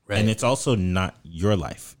it? Right. And it's also not your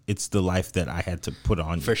life. It's the life that I had to put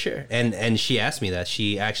on you. For sure. And she asked me that.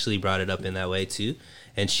 She actually brought it up in that way too.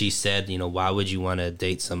 And she said, you know, why would you want to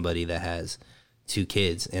date somebody that has 2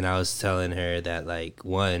 kids, and I was telling her that, like,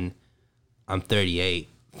 one, I'm 38,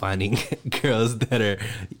 finding girls that are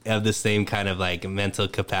have the same kind of like mental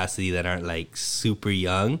capacity that aren't like super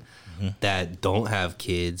young, that don't have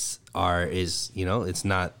kids it's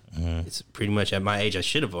not. It's pretty much at my age. I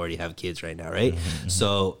should have already have kids right now, right?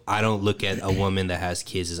 So I don't look at a woman that has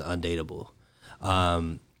kids as undateable.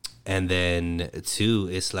 And then 2,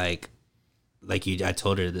 it's like I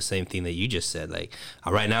told her the same thing that you just said. Like,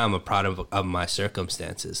 right now I'm a product of my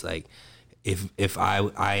circumstances. Like, if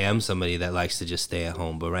I am somebody that likes to just stay at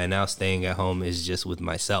home, but right now staying at home is just with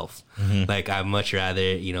myself. Like, I'd much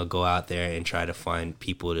rather, go out there and try to find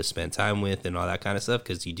people to spend time with and all that kind of stuff,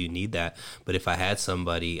 because you do need that. But if I had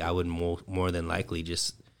somebody, I would more than likely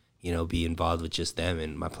just, be involved with just them,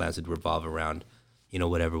 and my plans would revolve around,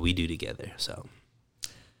 whatever we do together. So.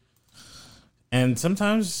 And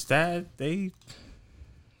sometimes that they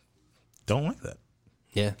don't like that.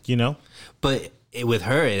 Yeah. But with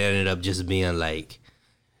her, it ended up just being like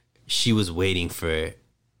she was waiting for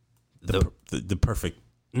the perfect,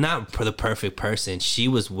 not for the perfect person. She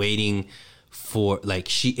was waiting for,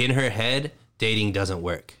 like, in her head, dating doesn't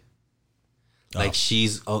work. Like,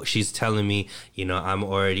 she's telling me, I'm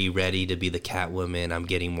already ready to be the cat woman. I'm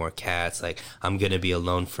getting more cats. Like, I'm going to be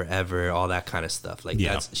alone forever, all that kind of stuff. Like,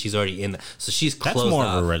 she's already in that. So she's closed off. That's more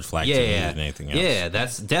of a red flag to me than anything else. Yeah,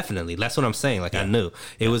 that's what I'm saying. Like, I knew.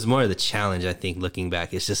 It was more of the challenge, I think, looking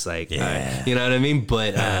back. It's just like, you know what I mean?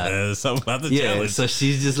 But, something about the challenge. So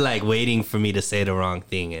she's just, like, waiting for me to say the wrong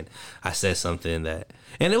thing. And I said something that,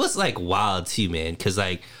 and it was, like, wild, too, man. Because,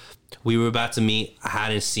 like, we were about to meet. I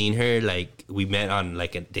hadn't seen her. Like, we met on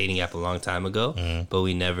like a dating app a long time ago, but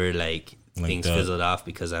we never things fizzled off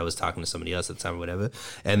because I was talking to somebody else at the time or whatever.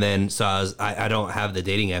 And then so I don't have the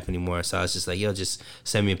dating app anymore. So I was just like, yo, just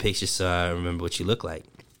send me a picture so I remember what you look like.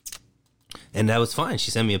 And that was fine.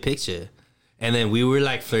 She sent me a picture. And then we were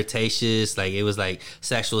like flirtatious, like it was like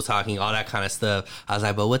sexual talking, all that kind of stuff. I was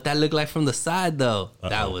like, but what that look like from the side though?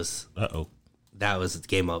 That was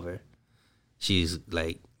game over. She's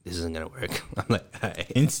like, this isn't gonna work. I'm like, all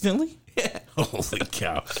right. Instantly? Yeah. Holy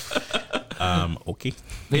cow. Okay.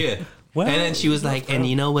 Yeah. Well, and then she was like, and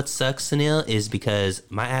you know what sucks, Sunil, is because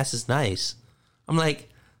my ass is nice. I'm like,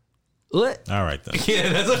 what? All right, then.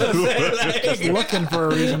 Yeah, that's what I'm saying. Like, Just looking for a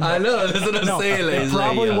reason. I know, that's what I'm saying. Like, It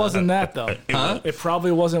probably wasn't that though. Huh? It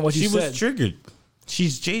probably wasn't what you She said. was triggered.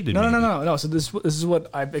 She's jaded. No. So this is what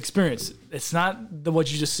I've experienced. It's not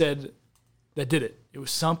what you just said that did it. It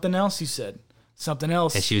was something else you said. Something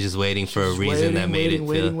else. And she was just waiting for a reason that made it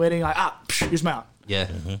feel. Waiting. Like, here's my out. Yeah.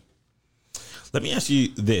 Mm-hmm. Let me ask you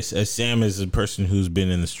this, as Sam is a person who's been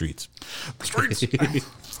in the streets.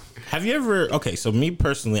 Have you ever, okay, so me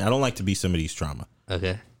personally, I don't like to be somebody's trauma.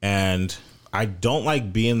 Okay. And I don't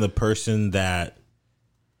like being the person that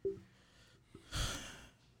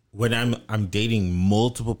when I'm dating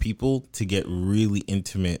multiple people to get really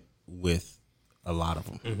intimate with a lot of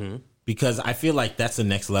them. Mm-hmm. Because I feel like that's the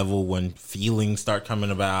next level when feelings start coming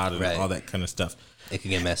about and all that kind of stuff. It could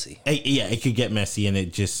get messy. Yeah, it could get messy, and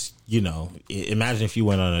it just, imagine if you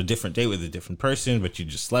went on a different date with a different person, but you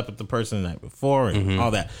just slept with the person the night before and all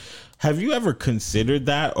that. Have you ever considered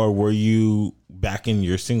that, or were you back in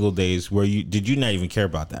your single days did you not even care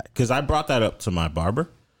about that? Because I brought that up to my barber,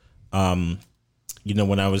 when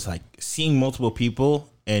I was like seeing multiple people,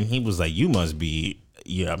 and he was like, you must be,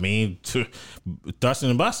 thrusting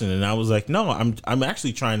and busting. And I was like, no, I'm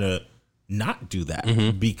actually trying to not do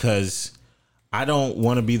that because I don't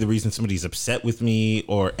want to be the reason somebody's upset with me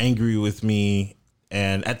or angry with me.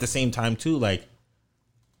 And at the same time too, like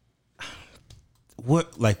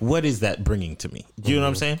what is that bringing to me? Do you know what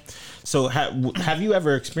I'm saying? So have you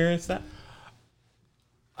ever experienced that?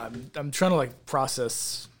 I'm trying to like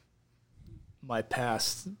process my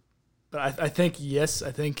past, but I think yes.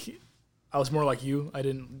 I think I was more like you. I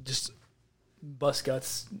didn't just bust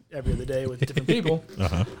guts every other day with different people.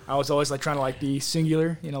 I was always like trying to like be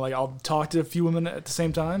singular. Like I'll talk to a few women at the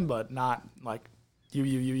same time, but not like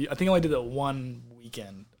you. I think I only did that one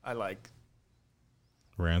weekend. I like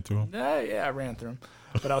ran through them. Yeah, I ran through them.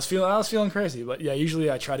 But I was feeling crazy. But yeah, usually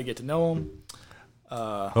I try to get to know them.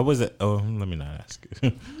 What was it? Oh, let me not ask.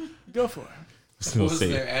 Go for it. What was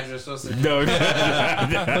their address? No. What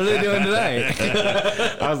are they doing tonight?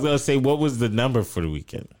 I was going to say, what was the number for the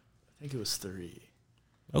weekend? I think it was 3.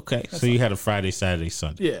 Okay. So you had a Friday, Saturday,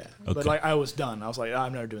 Sunday. Yeah. Okay. But like I was done. I was like,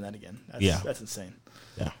 I'm never doing that again. That's insane.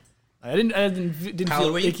 Yeah. I didn't How feel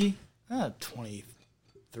old were you? icky.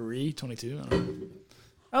 23, 22. I don't know.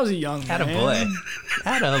 I was a young man.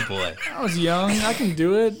 Atta boy. I was young. I can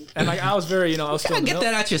do it. And like I was very, I was Gotta get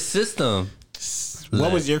that out your system.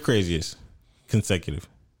 What was your craziest consecutive?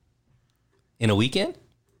 In a weekend?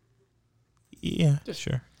 Yeah,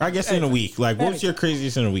 sure. I guess in a week. Like, what's your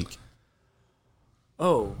craziest in a week?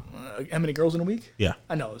 Oh, how many girls in a week? Yeah.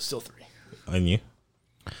 I know, it's still 3. And you?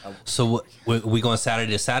 So we going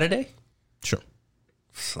Saturday to Saturday? Sure.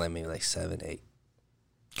 Let me like 7, 8.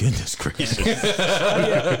 Goodness gracious.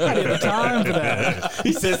 I didn't have time for that.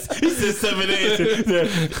 he says 7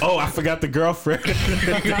 days. Oh, I forgot the girlfriend.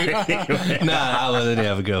 Nah, I wasn't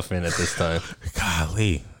have a girlfriend at this time.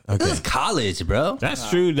 Golly. Okay. This is college, bro. That's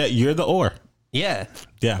true that you're the or. Yeah.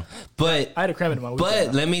 Yeah. But I had to cram it in my week.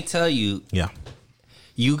 but let me tell you, Yeah.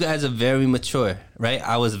 you guys are very mature, right?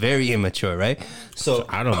 I was very immature, right? So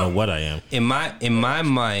I don't know what I am. in my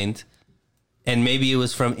mind, and maybe it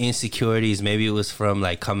was from insecurities, maybe it was from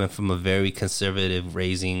like coming from a very conservative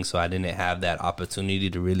raising, so I didn't have that opportunity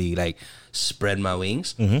to really like spread my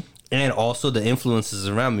wings. Mm-hmm. And also the influences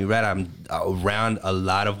around me, right? I'm around a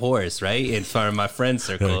lot of whores, right? In front of my friend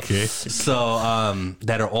circle. Okay. So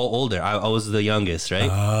that are all older. I was the youngest, right?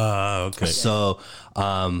 Okay. So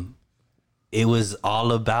it was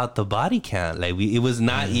all about the body count. Like it was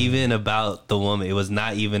not even about the woman. It was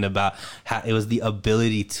not even about how, it was the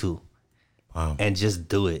ability to and just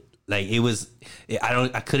do it. Like it was,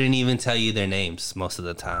 I couldn't even tell you their names most of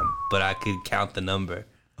the time, but I could count the number.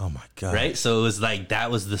 Oh my God. Right? So it was like, that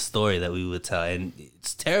was the story that we would tell. And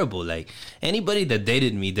it's terrible. Like anybody that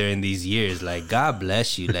dated me during these years, like God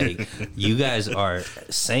bless you. Like you guys are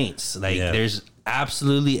saints. Like there's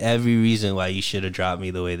absolutely every reason why you should have dropped me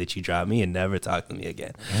the way that you dropped me and never talked to me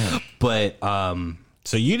again. But,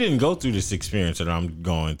 so you didn't go through this experience that I'm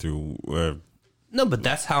going through. No, but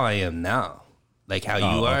that's how I am now. Like how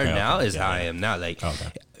you are now is how I am now. Like,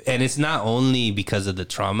 and it's not only because of the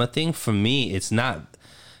trauma thing. For me, it's not.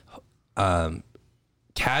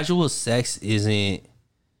 Casual sex isn't.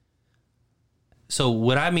 So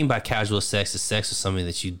what I mean by casual sex is sex with somebody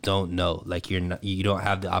that you don't know. Like you don't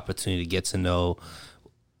have the opportunity to get to know,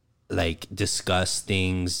 like discuss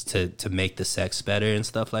things to make the sex better and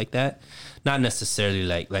stuff like that. Not necessarily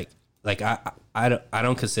like I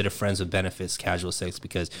don't consider friends with benefits casual sex,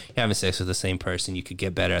 because you're having sex with the same person, you could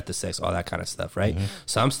get better at the sex, all that kind of stuff, right? Mm-hmm.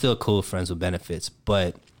 So I'm still cool with friends with benefits,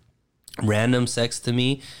 but random sex to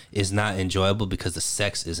me is not enjoyable because the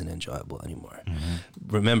sex isn't enjoyable anymore. Mm-hmm.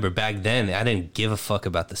 Remember back then, I didn't give a fuck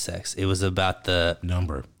about the sex. It was about the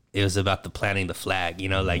number. It was about the planting the flag, you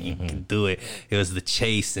know, like you can do it. It was the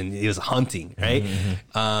chase and it was hunting, right?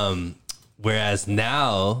 Mm-hmm. Whereas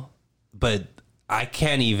now, but I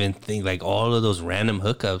can't even think, like all of those random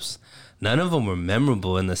hookups, none of them were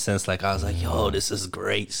memorable in the sense like I was like, yo, this is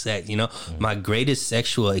great sex. You know, my greatest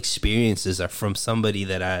sexual experiences are from somebody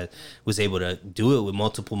that I was able to do it with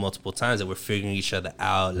multiple times, that we're figuring each other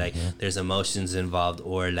out. Like there's emotions involved,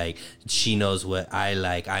 or like she knows what I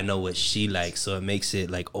like, I know what she likes. So it makes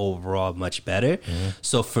it like overall much better.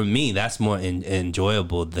 So for me, that's more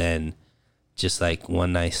enjoyable than just like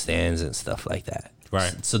one night stands and stuff like that.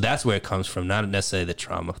 Right. So that's where it comes from, not necessarily the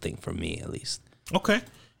trauma thing for me, at least. Okay.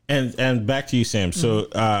 And back to you, Sam. So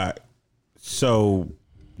so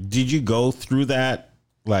did you go through that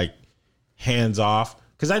like hands off?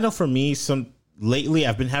 Because I know for me, lately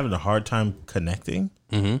I've been having a hard time connecting.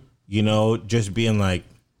 Mm-hmm. You know, just being like,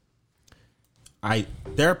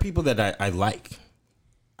 there are people that I like.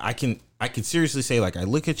 I can seriously say, like, I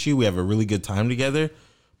look at you, we have a really good time together,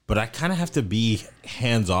 but I kind of have to be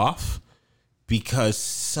hands off because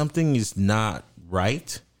something is not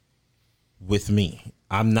right with me.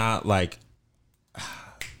 I'm not like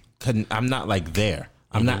there.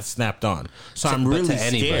 I'm not snapped on. So I'm really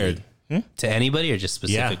scared. To anybody or just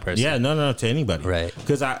specific person? Yeah, no, to anybody. Right.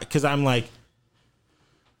 Because I'm like,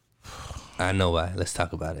 I know why. Let's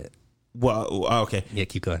talk about it. Well, okay. Yeah,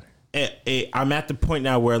 keep going. I'm at the point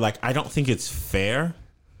now where like I don't think it's fair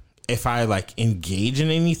if I like engage in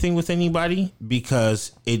anything with anybody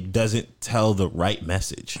because it doesn't tell the right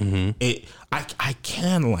message. Mm-hmm. I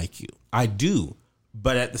can like you, I do,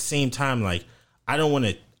 but at the same time, like I don't want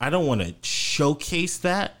to showcase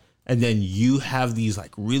that, and then you have these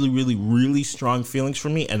like really, really, really strong feelings for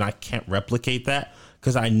me, and I can't replicate that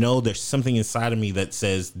because I know there's something inside of me that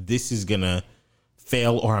says this is gonna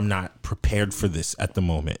fail, or I'm not prepared for this at the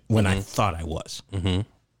moment when I thought I was. Mm-hmm.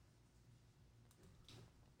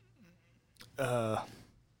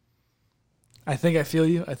 I think I feel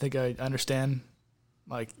you. I think I understand.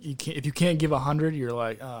 Like if you can't give 100, you're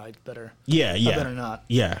like, oh, I better. Yeah. I better not.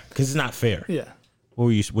 Yeah, because it's not fair. Yeah. What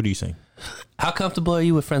are you saying? How comfortable are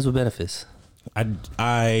you with friends with benefits?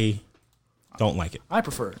 I don't like it. I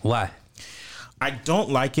prefer it. Why? I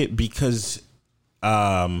don't like it because,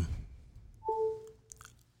 I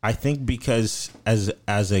think because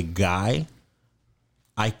as a guy,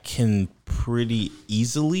 I can pretty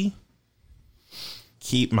easily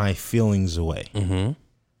keep my feelings away. Mm-hmm.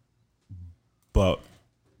 But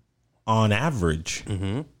on average,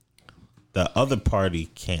 the other party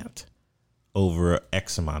can't over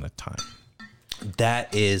X amount of time.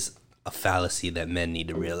 That is a fallacy that men need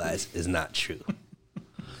to realize is not true.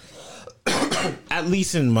 At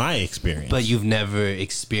least in my experience. But you've never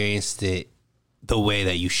experienced it the way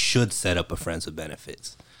that you should set up a friends with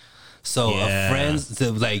benefits. So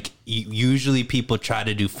usually people try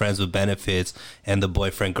to do friends with benefits and the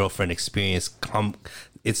boyfriend girlfriend experience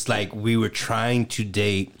it's like we were trying to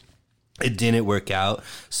date, it didn't work out,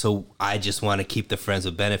 so I just want to keep the friends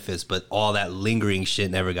with benefits, but all that lingering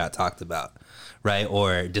shit never got talked about, right?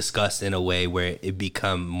 Or discussed in a way where it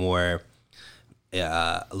become more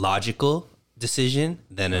logical decision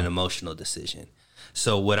than an emotional decision.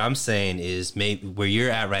 So what I'm saying is, maybe where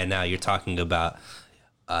you're at right now, you're talking about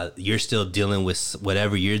you're still dealing with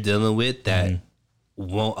whatever you're dealing with that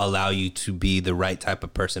won't allow you to be the right type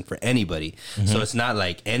of person for anybody. So it's not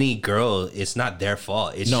like any girl, it's not their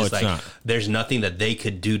fault. It's just like not. There's nothing that they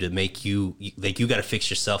could do to make you, like, you got to fix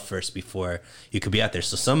yourself first before you could be out there.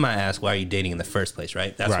 So some might ask, why are you dating in the first place,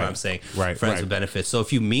 right? That's what I'm saying. Right. Friends with benefits. So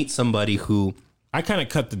if you meet somebody who... I kind of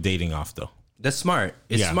cut the dating off, though. That's smart.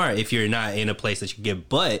 It's smart if you're not in a place that you can get.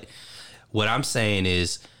 But what I'm saying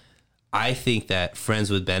is, I think that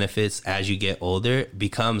friends with benefits as you get older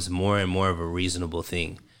becomes more and more of a reasonable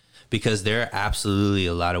thing, because there are absolutely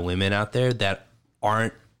a lot of women out there that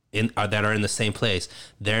aren't that are in the same place.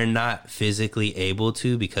 They're not physically able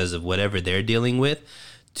to, because of whatever they're dealing with,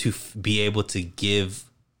 to be able to give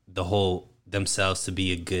the whole themselves to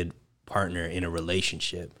be a good partner in a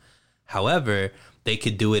relationship. However, they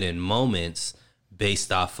could do it in moments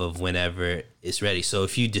based off of whenever it's ready. So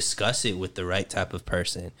if you discuss it with the right type of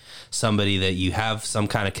person, somebody that you have some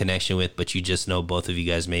kind of connection with, but you just know both of you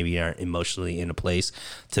guys maybe aren't emotionally in a place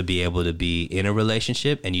to be able to be in a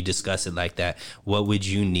relationship, and you discuss it like that, what would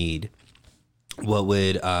you need? What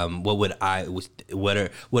are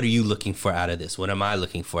you looking for out of this? What am I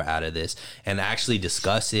looking for out of this? And actually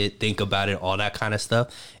discuss it, think about it, all that kind of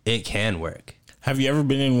stuff. It can work. Have you ever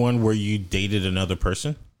been in one where you dated another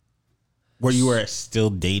person? Where you were still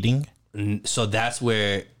dating? So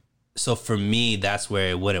for me, that's where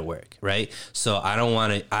it wouldn't work, right? So I don't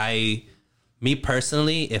want to, me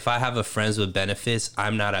personally, if I have a friends with benefits,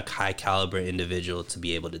 I'm not a high caliber individual to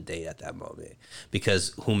be able to date at that moment,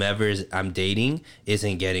 because whomever I'm dating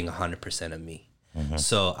isn't getting 100% of me.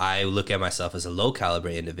 So I look at myself as a low caliber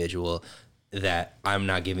individual, that I'm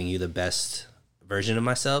not giving you the best version of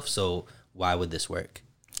myself. So why would this work?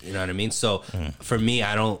 You know what I mean? So for me,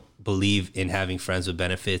 I don't believe in having friends with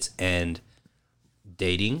benefits and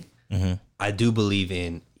dating. I do believe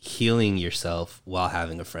in healing yourself while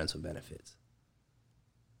having a friends with benefits.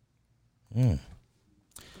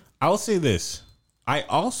 I'll say this. I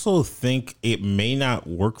also think it may not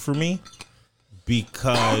work for me,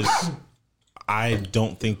 because I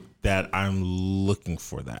don't think that I'm looking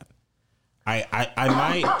for that. I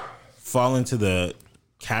might fall into the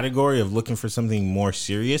category of looking for something more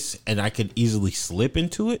serious, and I could easily slip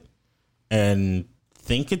into it and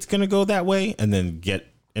think it's gonna go that way, and then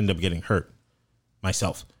end up getting hurt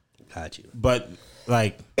myself. Got you. But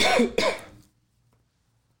like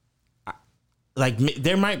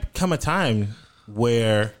there might come a time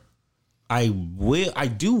where I will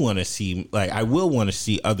want to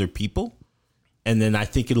see other people, and then I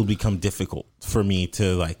think it'll become difficult for me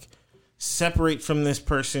to like separate from this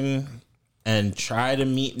person and try to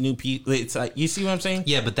meet new people. It's like, you see what I'm saying?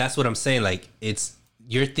 Yeah, but that's what I'm saying. Like,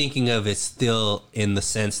 you're thinking of it still in the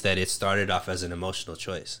sense that it started off as an emotional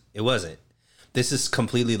choice. It wasn't. This is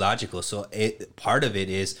completely logical. So part of it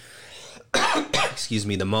is, excuse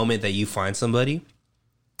me, the moment that you find somebody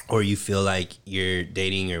or you feel like you're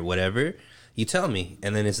dating or whatever, you tell me,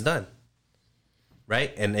 and then it's done.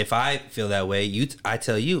 Right? And if I feel that way, I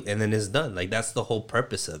tell you, and then it's done. Like, that's the whole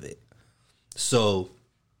purpose of it. So...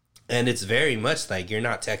 And it's very much like, you're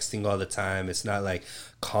not texting all the time. It's not like,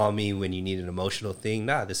 call me when you need an emotional thing.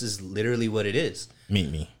 Nah, this is literally what it is. Meet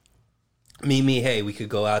me. Hey, we could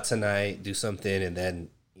go out tonight, do something, and then,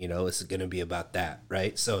 it's going to be about that,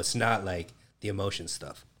 right? So it's not like the emotion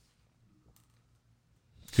stuff.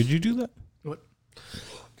 Could you do that? What?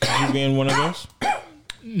 Could you be in one of those?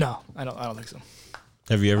 No, I don't think so.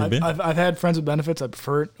 Have you ever been? I've had friends with benefits. I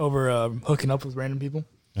prefer it over hooking up with random people,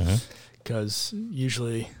 because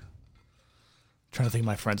usually... Trying to think of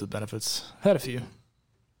my friends with benefits. I had a few.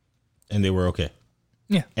 And they were okay?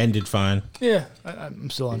 Yeah. Ended fine? Yeah. I'm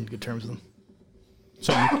still on good terms with them.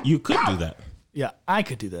 So you could do that? Yeah, I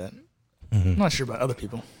could do that. I'm not sure about other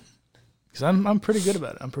people. because I'm pretty good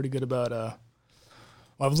about it. I'm pretty good about.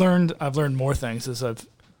 Well, I've learned more things as I've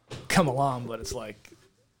come along, but it's like,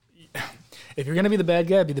 if you're gonna be the bad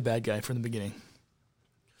guy, be the bad guy from the beginning.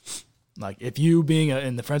 Like, if you being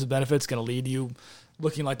in the friends with benefits gonna lead you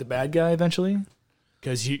looking like the bad guy eventually,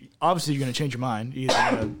 because you're gonna change your mind. You're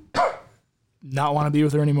either gonna not want to be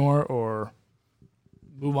with her anymore or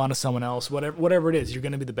move on to someone else. Whatever it is, you're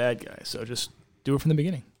gonna be the bad guy. So just do it from the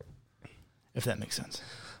beginning, if that makes sense.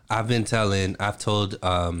 I've told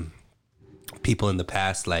people in the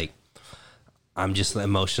past, like, I'm just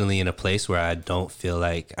emotionally in a place where I don't feel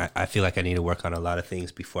like I feel like I need to work on a lot of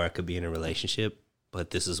things before I could be in a relationship.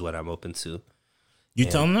 But this is what I'm open to. You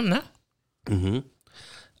telling them that?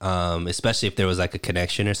 Mm-hmm. Especially if there was like a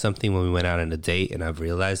connection or something when we went out on a date, and I've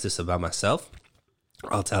realized this about myself,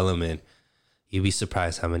 I'll tell them, and you'd be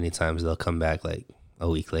surprised how many times they'll come back like a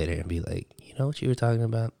week later and be like, you know what you were talking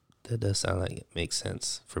about? That does sound like it makes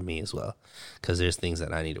sense for me as well. Because there's things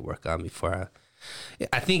that I need to work on before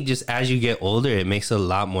I think just as you get older, it makes a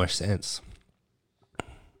lot more sense.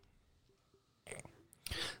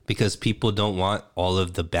 Because people don't want all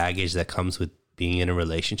of the baggage that comes with being in a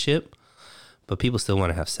relationship, but people still want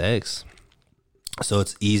to have sex. So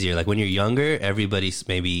it's easier. Like when you're younger, everybody's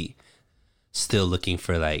maybe still looking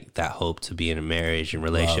for like that hope to be in a marriage and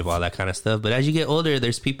relationship, all that kind of stuff. But as you get older,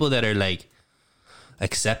 there's people that are like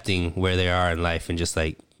accepting where they are in life and just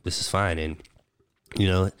like, this is fine. And, you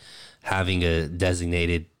know, having a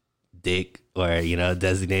designated dick or, you know,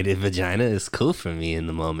 designated vagina is cool for me in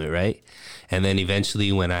the moment, right? And then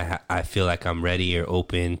eventually when I feel like I'm ready or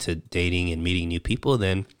open to dating and meeting new people,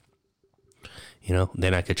 then, you know,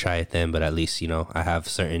 then I could try it then. But at least, you know, I have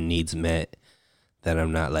certain needs met that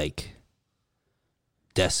I'm not like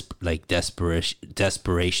desperation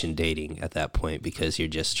dating at that point, because you're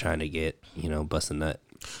just trying to get, you know, bust a nut.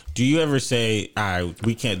 Do you ever say,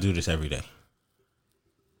 we can't do this every day?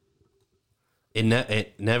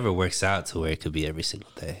 It never works out to where it could be every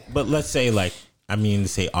single day. But let's say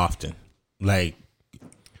say often. Like,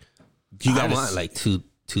 you I want like two,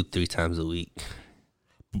 3 times a week.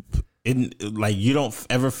 Like, you don't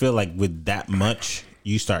ever feel like with that much,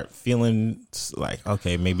 you start feeling like,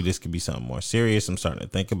 okay, maybe this could be something more serious. I'm starting to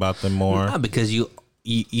think about them more. Nah, because you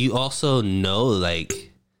also know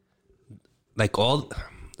like all.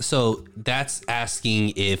 So that's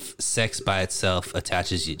asking if sex by itself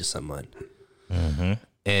attaches you to someone. Mm-hmm.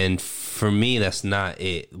 And for me, that's not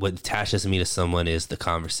it. What attaches me to someone is the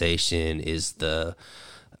conversation, is the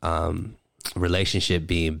relationship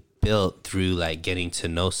being built through like getting to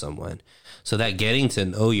know someone. So that getting to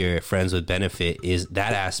know your friends with benefit, is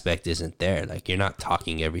that aspect isn't there. Like, you're not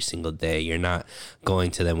talking every single day. You're not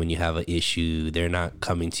going to them when you have an issue. They're not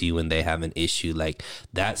coming to you when they have an issue. Like,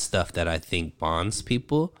 that stuff that I think bonds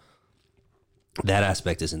people, that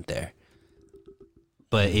aspect isn't there.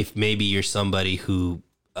 But if maybe you're somebody who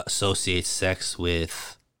associates sex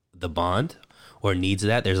with the bond or needs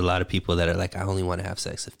that, there's a lot of people that are like, I only want to have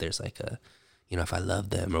sex if there's like a, you know, if I love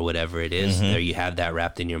them or whatever it is. Mm-hmm. There you have that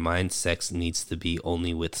wrapped in your mind. Sex needs to be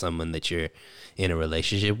only with someone that you're in a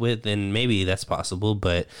relationship with, then maybe that's possible.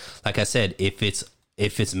 But like I said, if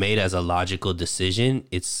it's made as a logical decision,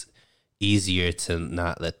 it's easier to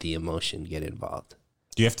not let the emotion get involved.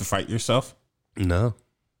 Do you have to fight yourself? No.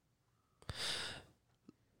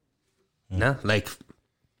 No, like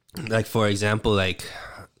for example, like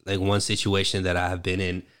one situation that I have been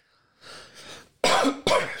in,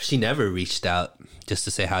 she never reached out just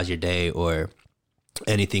to say how's your day or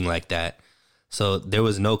anything like that. So there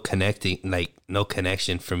was no connection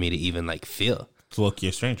for me to even like feel. It's low-key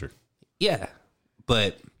a stranger. Yeah,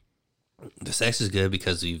 but the sex is good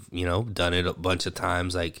because we've, you know, done it a bunch of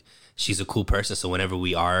times. Like, she's a cool person, so whenever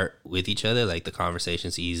we are with each other, like, the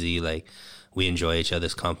conversation's easy. Like, we enjoy each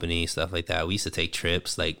other's company, stuff like that. We used to take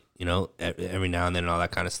trips, like, you know, every now and then and all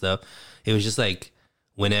that kind of stuff. It was just like,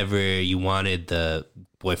 whenever you wanted the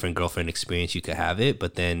boyfriend girlfriend experience, you could have it,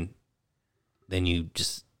 but then you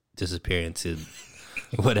just disappear into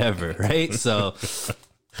whatever, right? So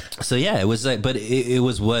yeah, it was like, but it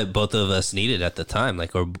was what both of us needed at the time,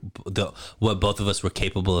 like, or what both of us were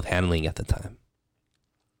capable of handling at the time.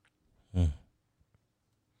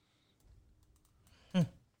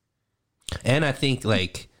 And I think,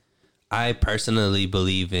 like, I personally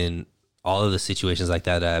believe in all of the situations like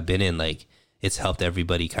that I've been in. Like, it's helped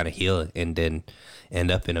everybody kind of heal and then end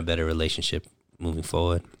up in a better relationship moving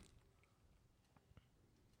forward.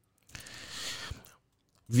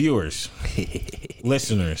 Viewers,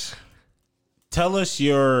 listeners, tell us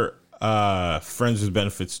your friends with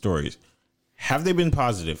benefits stories. Have they been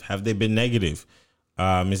positive? Have they been negative?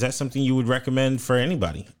 Is that something you would recommend for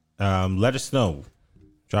anybody? Let us know.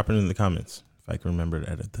 Drop it in the comments if I can remember to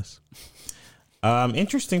edit this.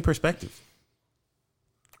 Interesting perspective.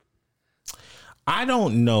 I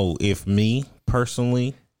don't know if me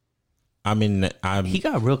personally, He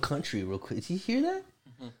got real country real quick. Did you hear that?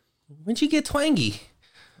 When'd you get twangy?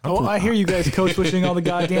 Oh, I hear you guys code switching all the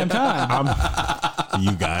goddamn time.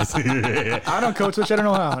 You guys. I don't code switch. I don't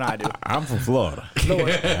know how, and I do. I'm from Florida.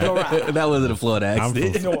 That wasn't a Florida I'm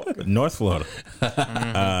accent. from North Florida.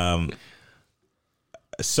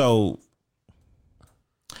 So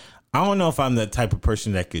I don't know if I'm the type of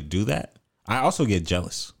person that could do that. I also get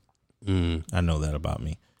jealous. I know that about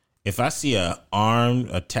me. If I see a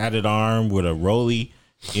tatted arm with a rollie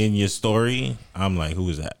in your story, I'm like, who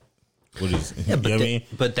is that? What is? You know what I mean?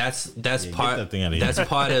 But that's part. That thing out of here. That's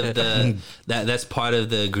part of the that's part of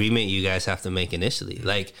the agreement you guys have to make initially.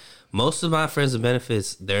 Like most of my friends with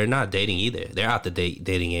benefits, they're not dating either. They're out the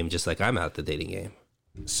dating game, just like I'm out the dating game.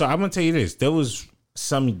 So I'm gonna tell you this. There was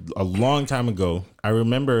a long time ago. I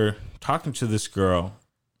remember talking to this girl,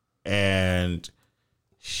 and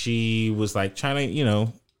she was like trying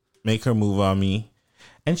to, make her move on me,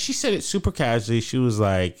 and she said it super casually. She was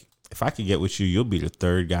like, if I could get with you, you'll be the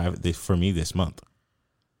third guy for me this month.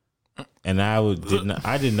 And I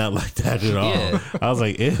did not like that at all. Yeah. I was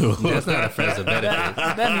like, ew. That's not a friends with benefits.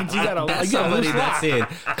 That means you got That's somebody that's in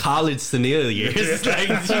college scenario years. Like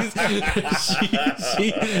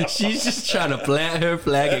she's just trying to plant her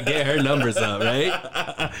flag and get her numbers up, right?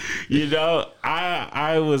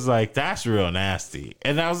 I was like, that's real nasty.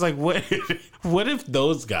 And I was like, what if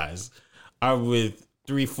those guys are with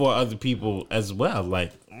 3-4 other people as well?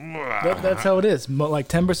 Like, that's how it is. Like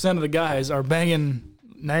 10% of the guys are banging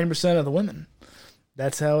 90% of the women.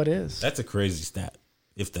 That's how it is. That's a crazy stat,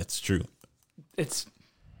 if that's true. It's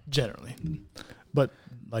generally. But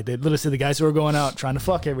like they literally say the guys who are going out trying to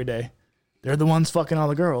fuck every day, they're the ones fucking all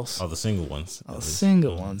the girls. All the single ones. All the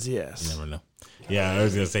single ones, yes. You never know. Yeah, I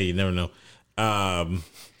was going to say you never know.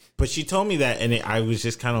 But she told me that, and I was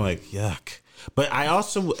just kind of like, yuck. But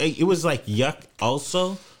it was like yuck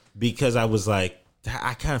also, because I was like,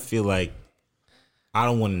 I kind of feel like I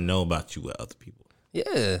don't want to know about you with other people.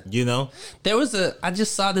 Yeah. There was I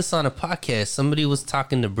just saw this on a podcast. Somebody was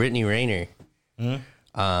talking to Brittany Rayner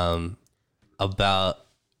about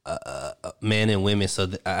men and women.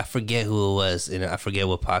 So I forget who it was, and I forget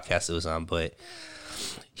what podcast it was on, but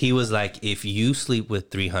he was like, if you sleep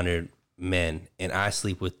with 300 men and I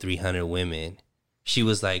sleep with 300 women, she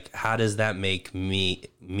was like, how does that make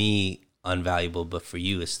me unvaluable, but for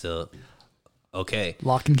you it's still okay?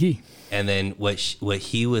 Lock and key. And then what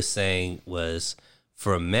he was saying was,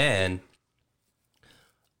 for a man,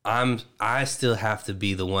 I still have to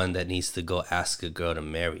be the one that needs to go ask a girl to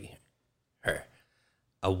marry her.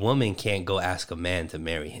 A woman can't go ask a man to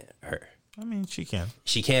marry her. I mean, she can.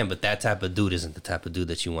 She can, but that type of dude isn't the type of dude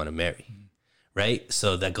that you want to marry. Right?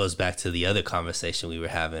 So that goes back to the other conversation we were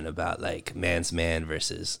having about like man's man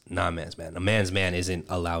versus non-man's man. A man's man isn't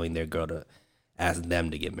allowing their girl to ask them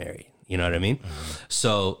to get married. You know what I mean? Mm-hmm.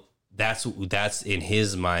 So that's in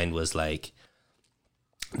his mind was like,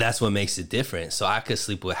 that's what makes it different. So I could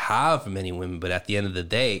sleep with however many women, but at the end of the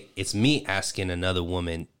day, it's me asking another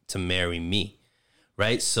woman to marry me.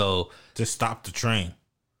 Right? So to stop the train.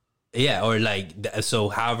 Yeah, or like, so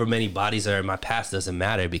however many bodies are in my past doesn't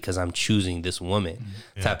matter because I'm choosing this woman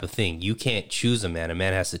type of thing. You can't choose a man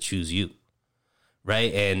has to choose you,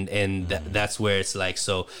 right? And that's where it's like,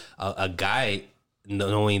 so a guy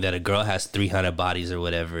knowing that a girl has 300 bodies or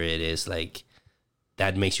whatever it is, like,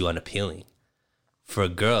 that makes you unappealing. For a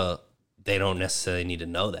girl, they don't necessarily need to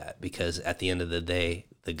know that because at the end of the day,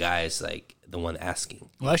 the guy is like the one asking.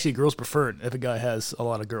 Well, actually, girls prefer it if a guy has a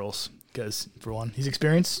lot of girls because, for one, he's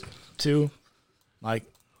experienced. Two, like,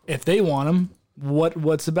 if they want him,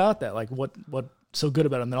 what's about that? Like, what's so good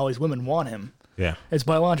about him that all these women want him? Yeah, it's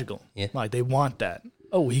biological. Yeah, like they want that.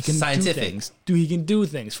 Oh, he can scientific. Do things. He can do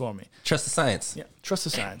things for me. Trust the science. Yeah, trust the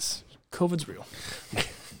science. COVID's real.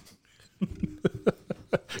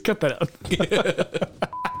 Cut that out.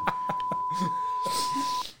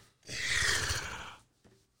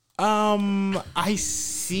 I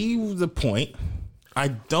see the point. I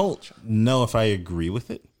don't know if I agree with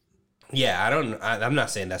it. Yeah, I'm not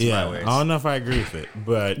saying that's my words. I don't know if I agree with it,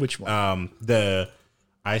 but which one?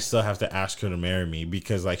 I still have to ask her to marry me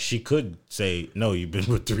because, like, she could say, "No, you've been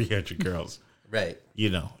with 300 girls," right?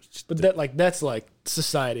 But that's like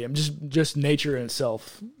society. I'm just nature in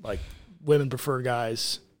itself. Like, women prefer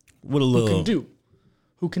guys with a little who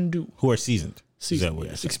can do, who are seasoned.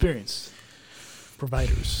 Yes, experience.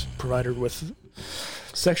 Provider with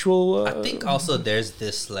sexual. I think also there's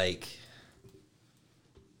this like.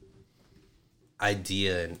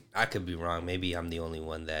 idea, and I could be wrong. Maybe I'm the only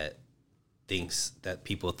one that thinks that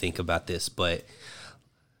people think about this, but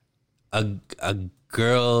a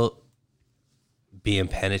girl being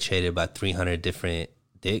penetrated by 300 different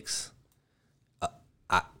dicks,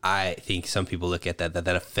 I think some people look at that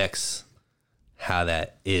affects how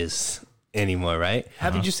that is anymore, right?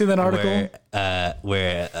 Did you see that article?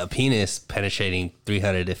 Where a penis penetrating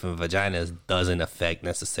 300 different vaginas doesn't affect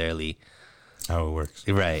necessarily how it works.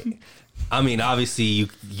 Right. I mean, obviously,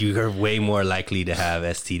 you're way more likely to have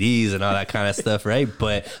STDs and all that kind of stuff, right?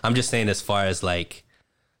 But I'm just saying, as far as like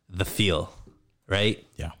the feel, right?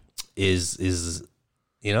 Yeah. Is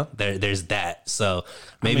there's that. So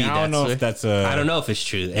maybe I don't know if that's I don't know if it's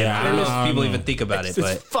true. And I don't know if people even think about it.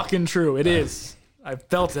 But It's fucking true. It is. I've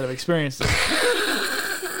felt it. I've experienced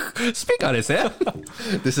it. Speak on it, Sam.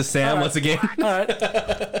 This is Sam once again. All right.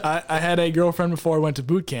 I had a girlfriend before I went to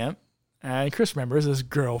boot camp. And Chris remembers his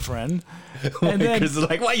girlfriend. And then Chris is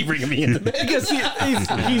like, why are you bringing me into this? because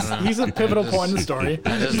he's a pivotal point in the story.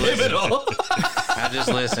 Pivotal. I just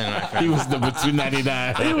listen. My friend. He was number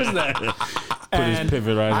 299. He was there. Put And his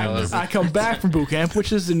pivot right in there. I come back from boot camp,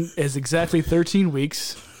 which is exactly 13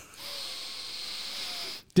 weeks.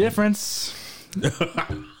 Difference.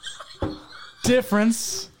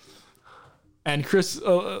 And Chris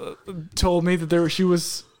told me that she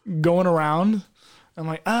was going around. I'm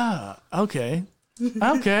like, okay.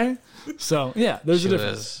 So yeah, there's a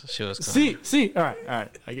difference. She was cool. See, all right.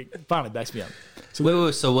 Finally backs me up. So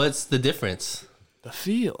Wait. So what's the difference? the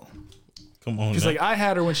feel. Come on. Because now. like I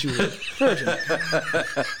had her when she was a virgin.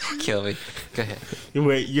 Kill me. Go ahead.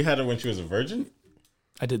 Wait, you had her when she was a virgin?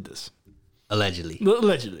 I did this Allegedly.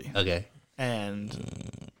 allegedly, Okay. and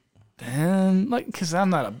like, because I'm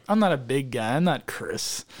not a big guy. I'm not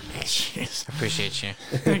Chris. Jeez. Appreciate you.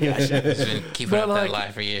 I gotcha. He's been keeping But up like- that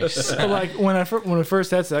lie for years. But like when we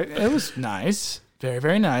first had sex, it was nice, very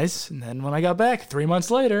very nice. And then when I got back 3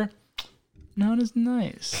 months later, not as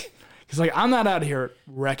nice. Because like I'm not out here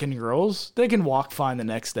wrecking girls. They can walk fine the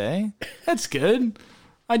next day. That's good.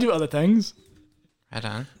 I do other things. Right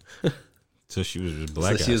on. So she was with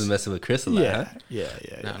black So she was ass. messing with Chris a lot, huh? Yeah.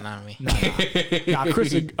 No, not me. Nah,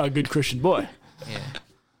 Chris is a good Christian boy. Yeah.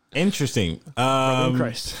 Interesting. Oh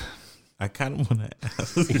Christ. I kind of want to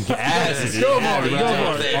ask. Go for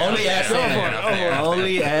it. Only ask Sam.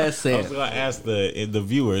 Only ask I was Sam. going to ask the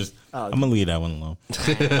viewers. I'm going to leave that one alone.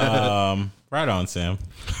 Right on, Sam.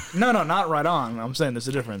 No, not right on. I'm saying there's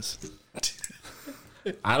a difference.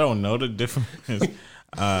 I don't know the difference.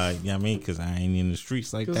 I mean, because I ain't in the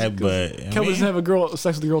streets like that. But I Kelby mean, doesn't have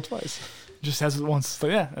sex with a girl twice. Just has it once. So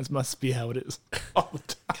yeah, that must be how it is. All the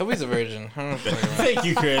time. Kobe's a virgin. I don't know what you're talking about. thank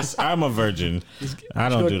you, Chris. I'm a virgin. I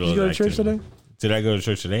don't do Did those. you go to church activities. today? Did I go to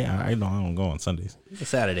church today? I don't go on Sundays.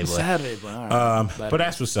 Saturday, boy. Saturday, but all right. But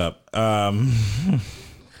that's what's up.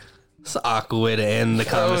 It's an awkward way to end the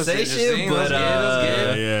conversation, interesting. but That was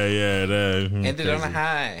good. Yeah. Ended on a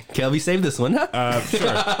high. Kelby, save this one, huh? Sure.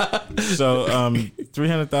 So,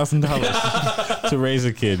 $300,000 to raise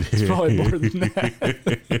a kid. Probably more than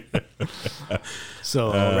that.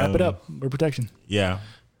 So wrap it up. We're protection. Yeah.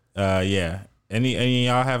 Any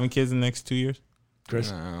of y'all having kids in the next 2 years? Chris.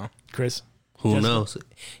 No. Chris. Who Jessica. knows?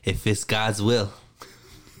 If it's God's will.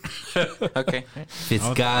 Okay. If it's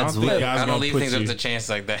I God's don't think will. God's I gonna don't leave put things you- up to chance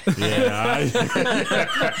like that. Yeah.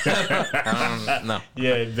 No.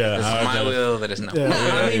 Yeah. It's my will that is no.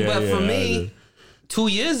 I mean, but for yeah, me, 2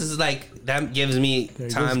 years is like, that gives me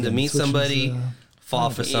goes time to again. meet Switches, somebody, fall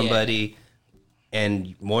for Yeah. somebody,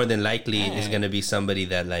 and more than likely is going to be somebody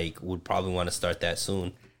that like would probably want to start that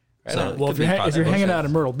soon. So it Well, could if be you're, if you're possible. hanging out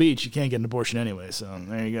in Myrtle Beach, you can't get an abortion anyway. So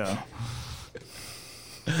there you go.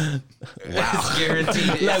 It's guaranteed.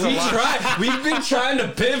 Like It's a lot. we've been trying to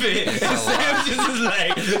pivot, and Sam just is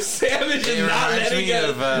like, Sam is just It not reminds letting me us.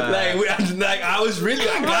 of, I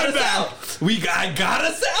got us out. I got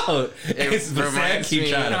us out. It's but Sam reminds keep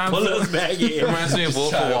me- trying to pull us back in. It reminds me of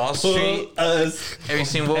Wolf of Wall Street. Us. Have you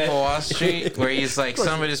seen Wolf of Wall Street? Where he's like,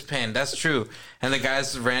 some of it is pen. That's true. And the guy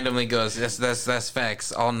randomly goes, that's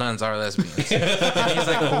facts. All nuns are lesbians. And he's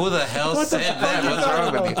like, who the hell said that? What's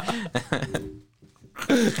wrong with you?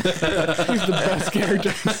 He's the best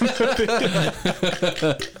character.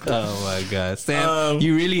 Oh my God, Sam!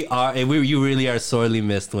 You really are. You really are sorely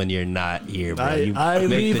missed when you're not here, bro. You I make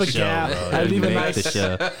leave the a show, gap. bro. I You leave a make nice- the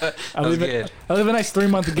show. I leave good. a nice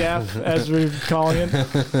 3-month gap, as we're calling it.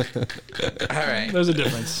 All right. There's a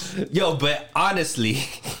difference. Yo, but honestly,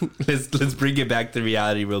 let's bring it back to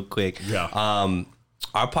reality real quick. Yeah.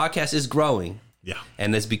 Our podcast is growing. Yeah.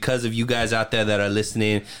 And it's because of you guys out there that are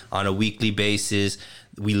listening on a weekly basis.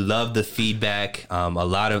 We love the feedback. I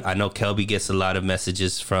know Kelby gets a lot of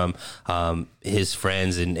messages from his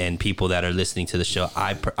friends and people that are listening to the show.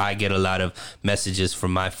 I get a lot of messages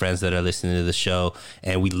from my friends that are listening to the show,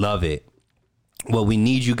 and we love it. What we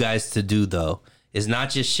need you guys to do, though, is not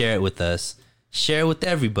just share it with us, share it with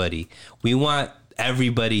everybody. We want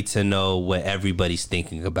everybody to know what everybody's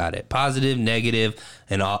thinking about it, positive, negative,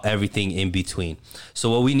 and everything in between.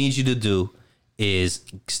 So what we need you to do is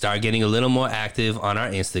start getting a little more active on our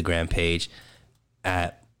Instagram page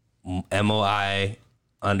at MOI_.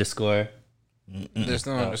 There's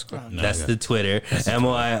no underscore. That's the Twitter.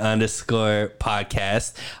 MOI_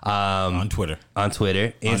 podcast. On Twitter.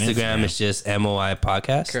 Instagram is just MOI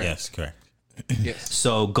podcast. Correct. Yes, correct. Yes.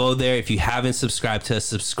 So go there. If you haven't subscribed to us,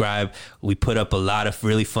 subscribe. We put up a lot of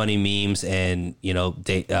really funny memes and,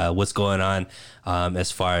 what's going on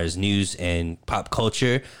as far as news and pop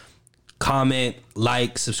culture. Comment,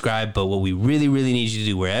 like, subscribe. But what we really, really need you to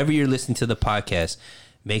do, wherever you're listening to the podcast,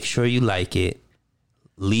 make sure you like it,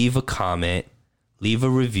 leave a comment, leave a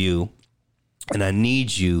review, and I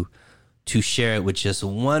need you to share it with just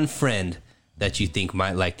one friend that you think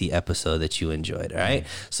might like the episode that you enjoyed. All right.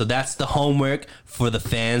 So that's the homework for the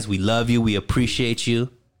fans. We love you. We appreciate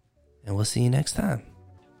you. And we'll see you next time.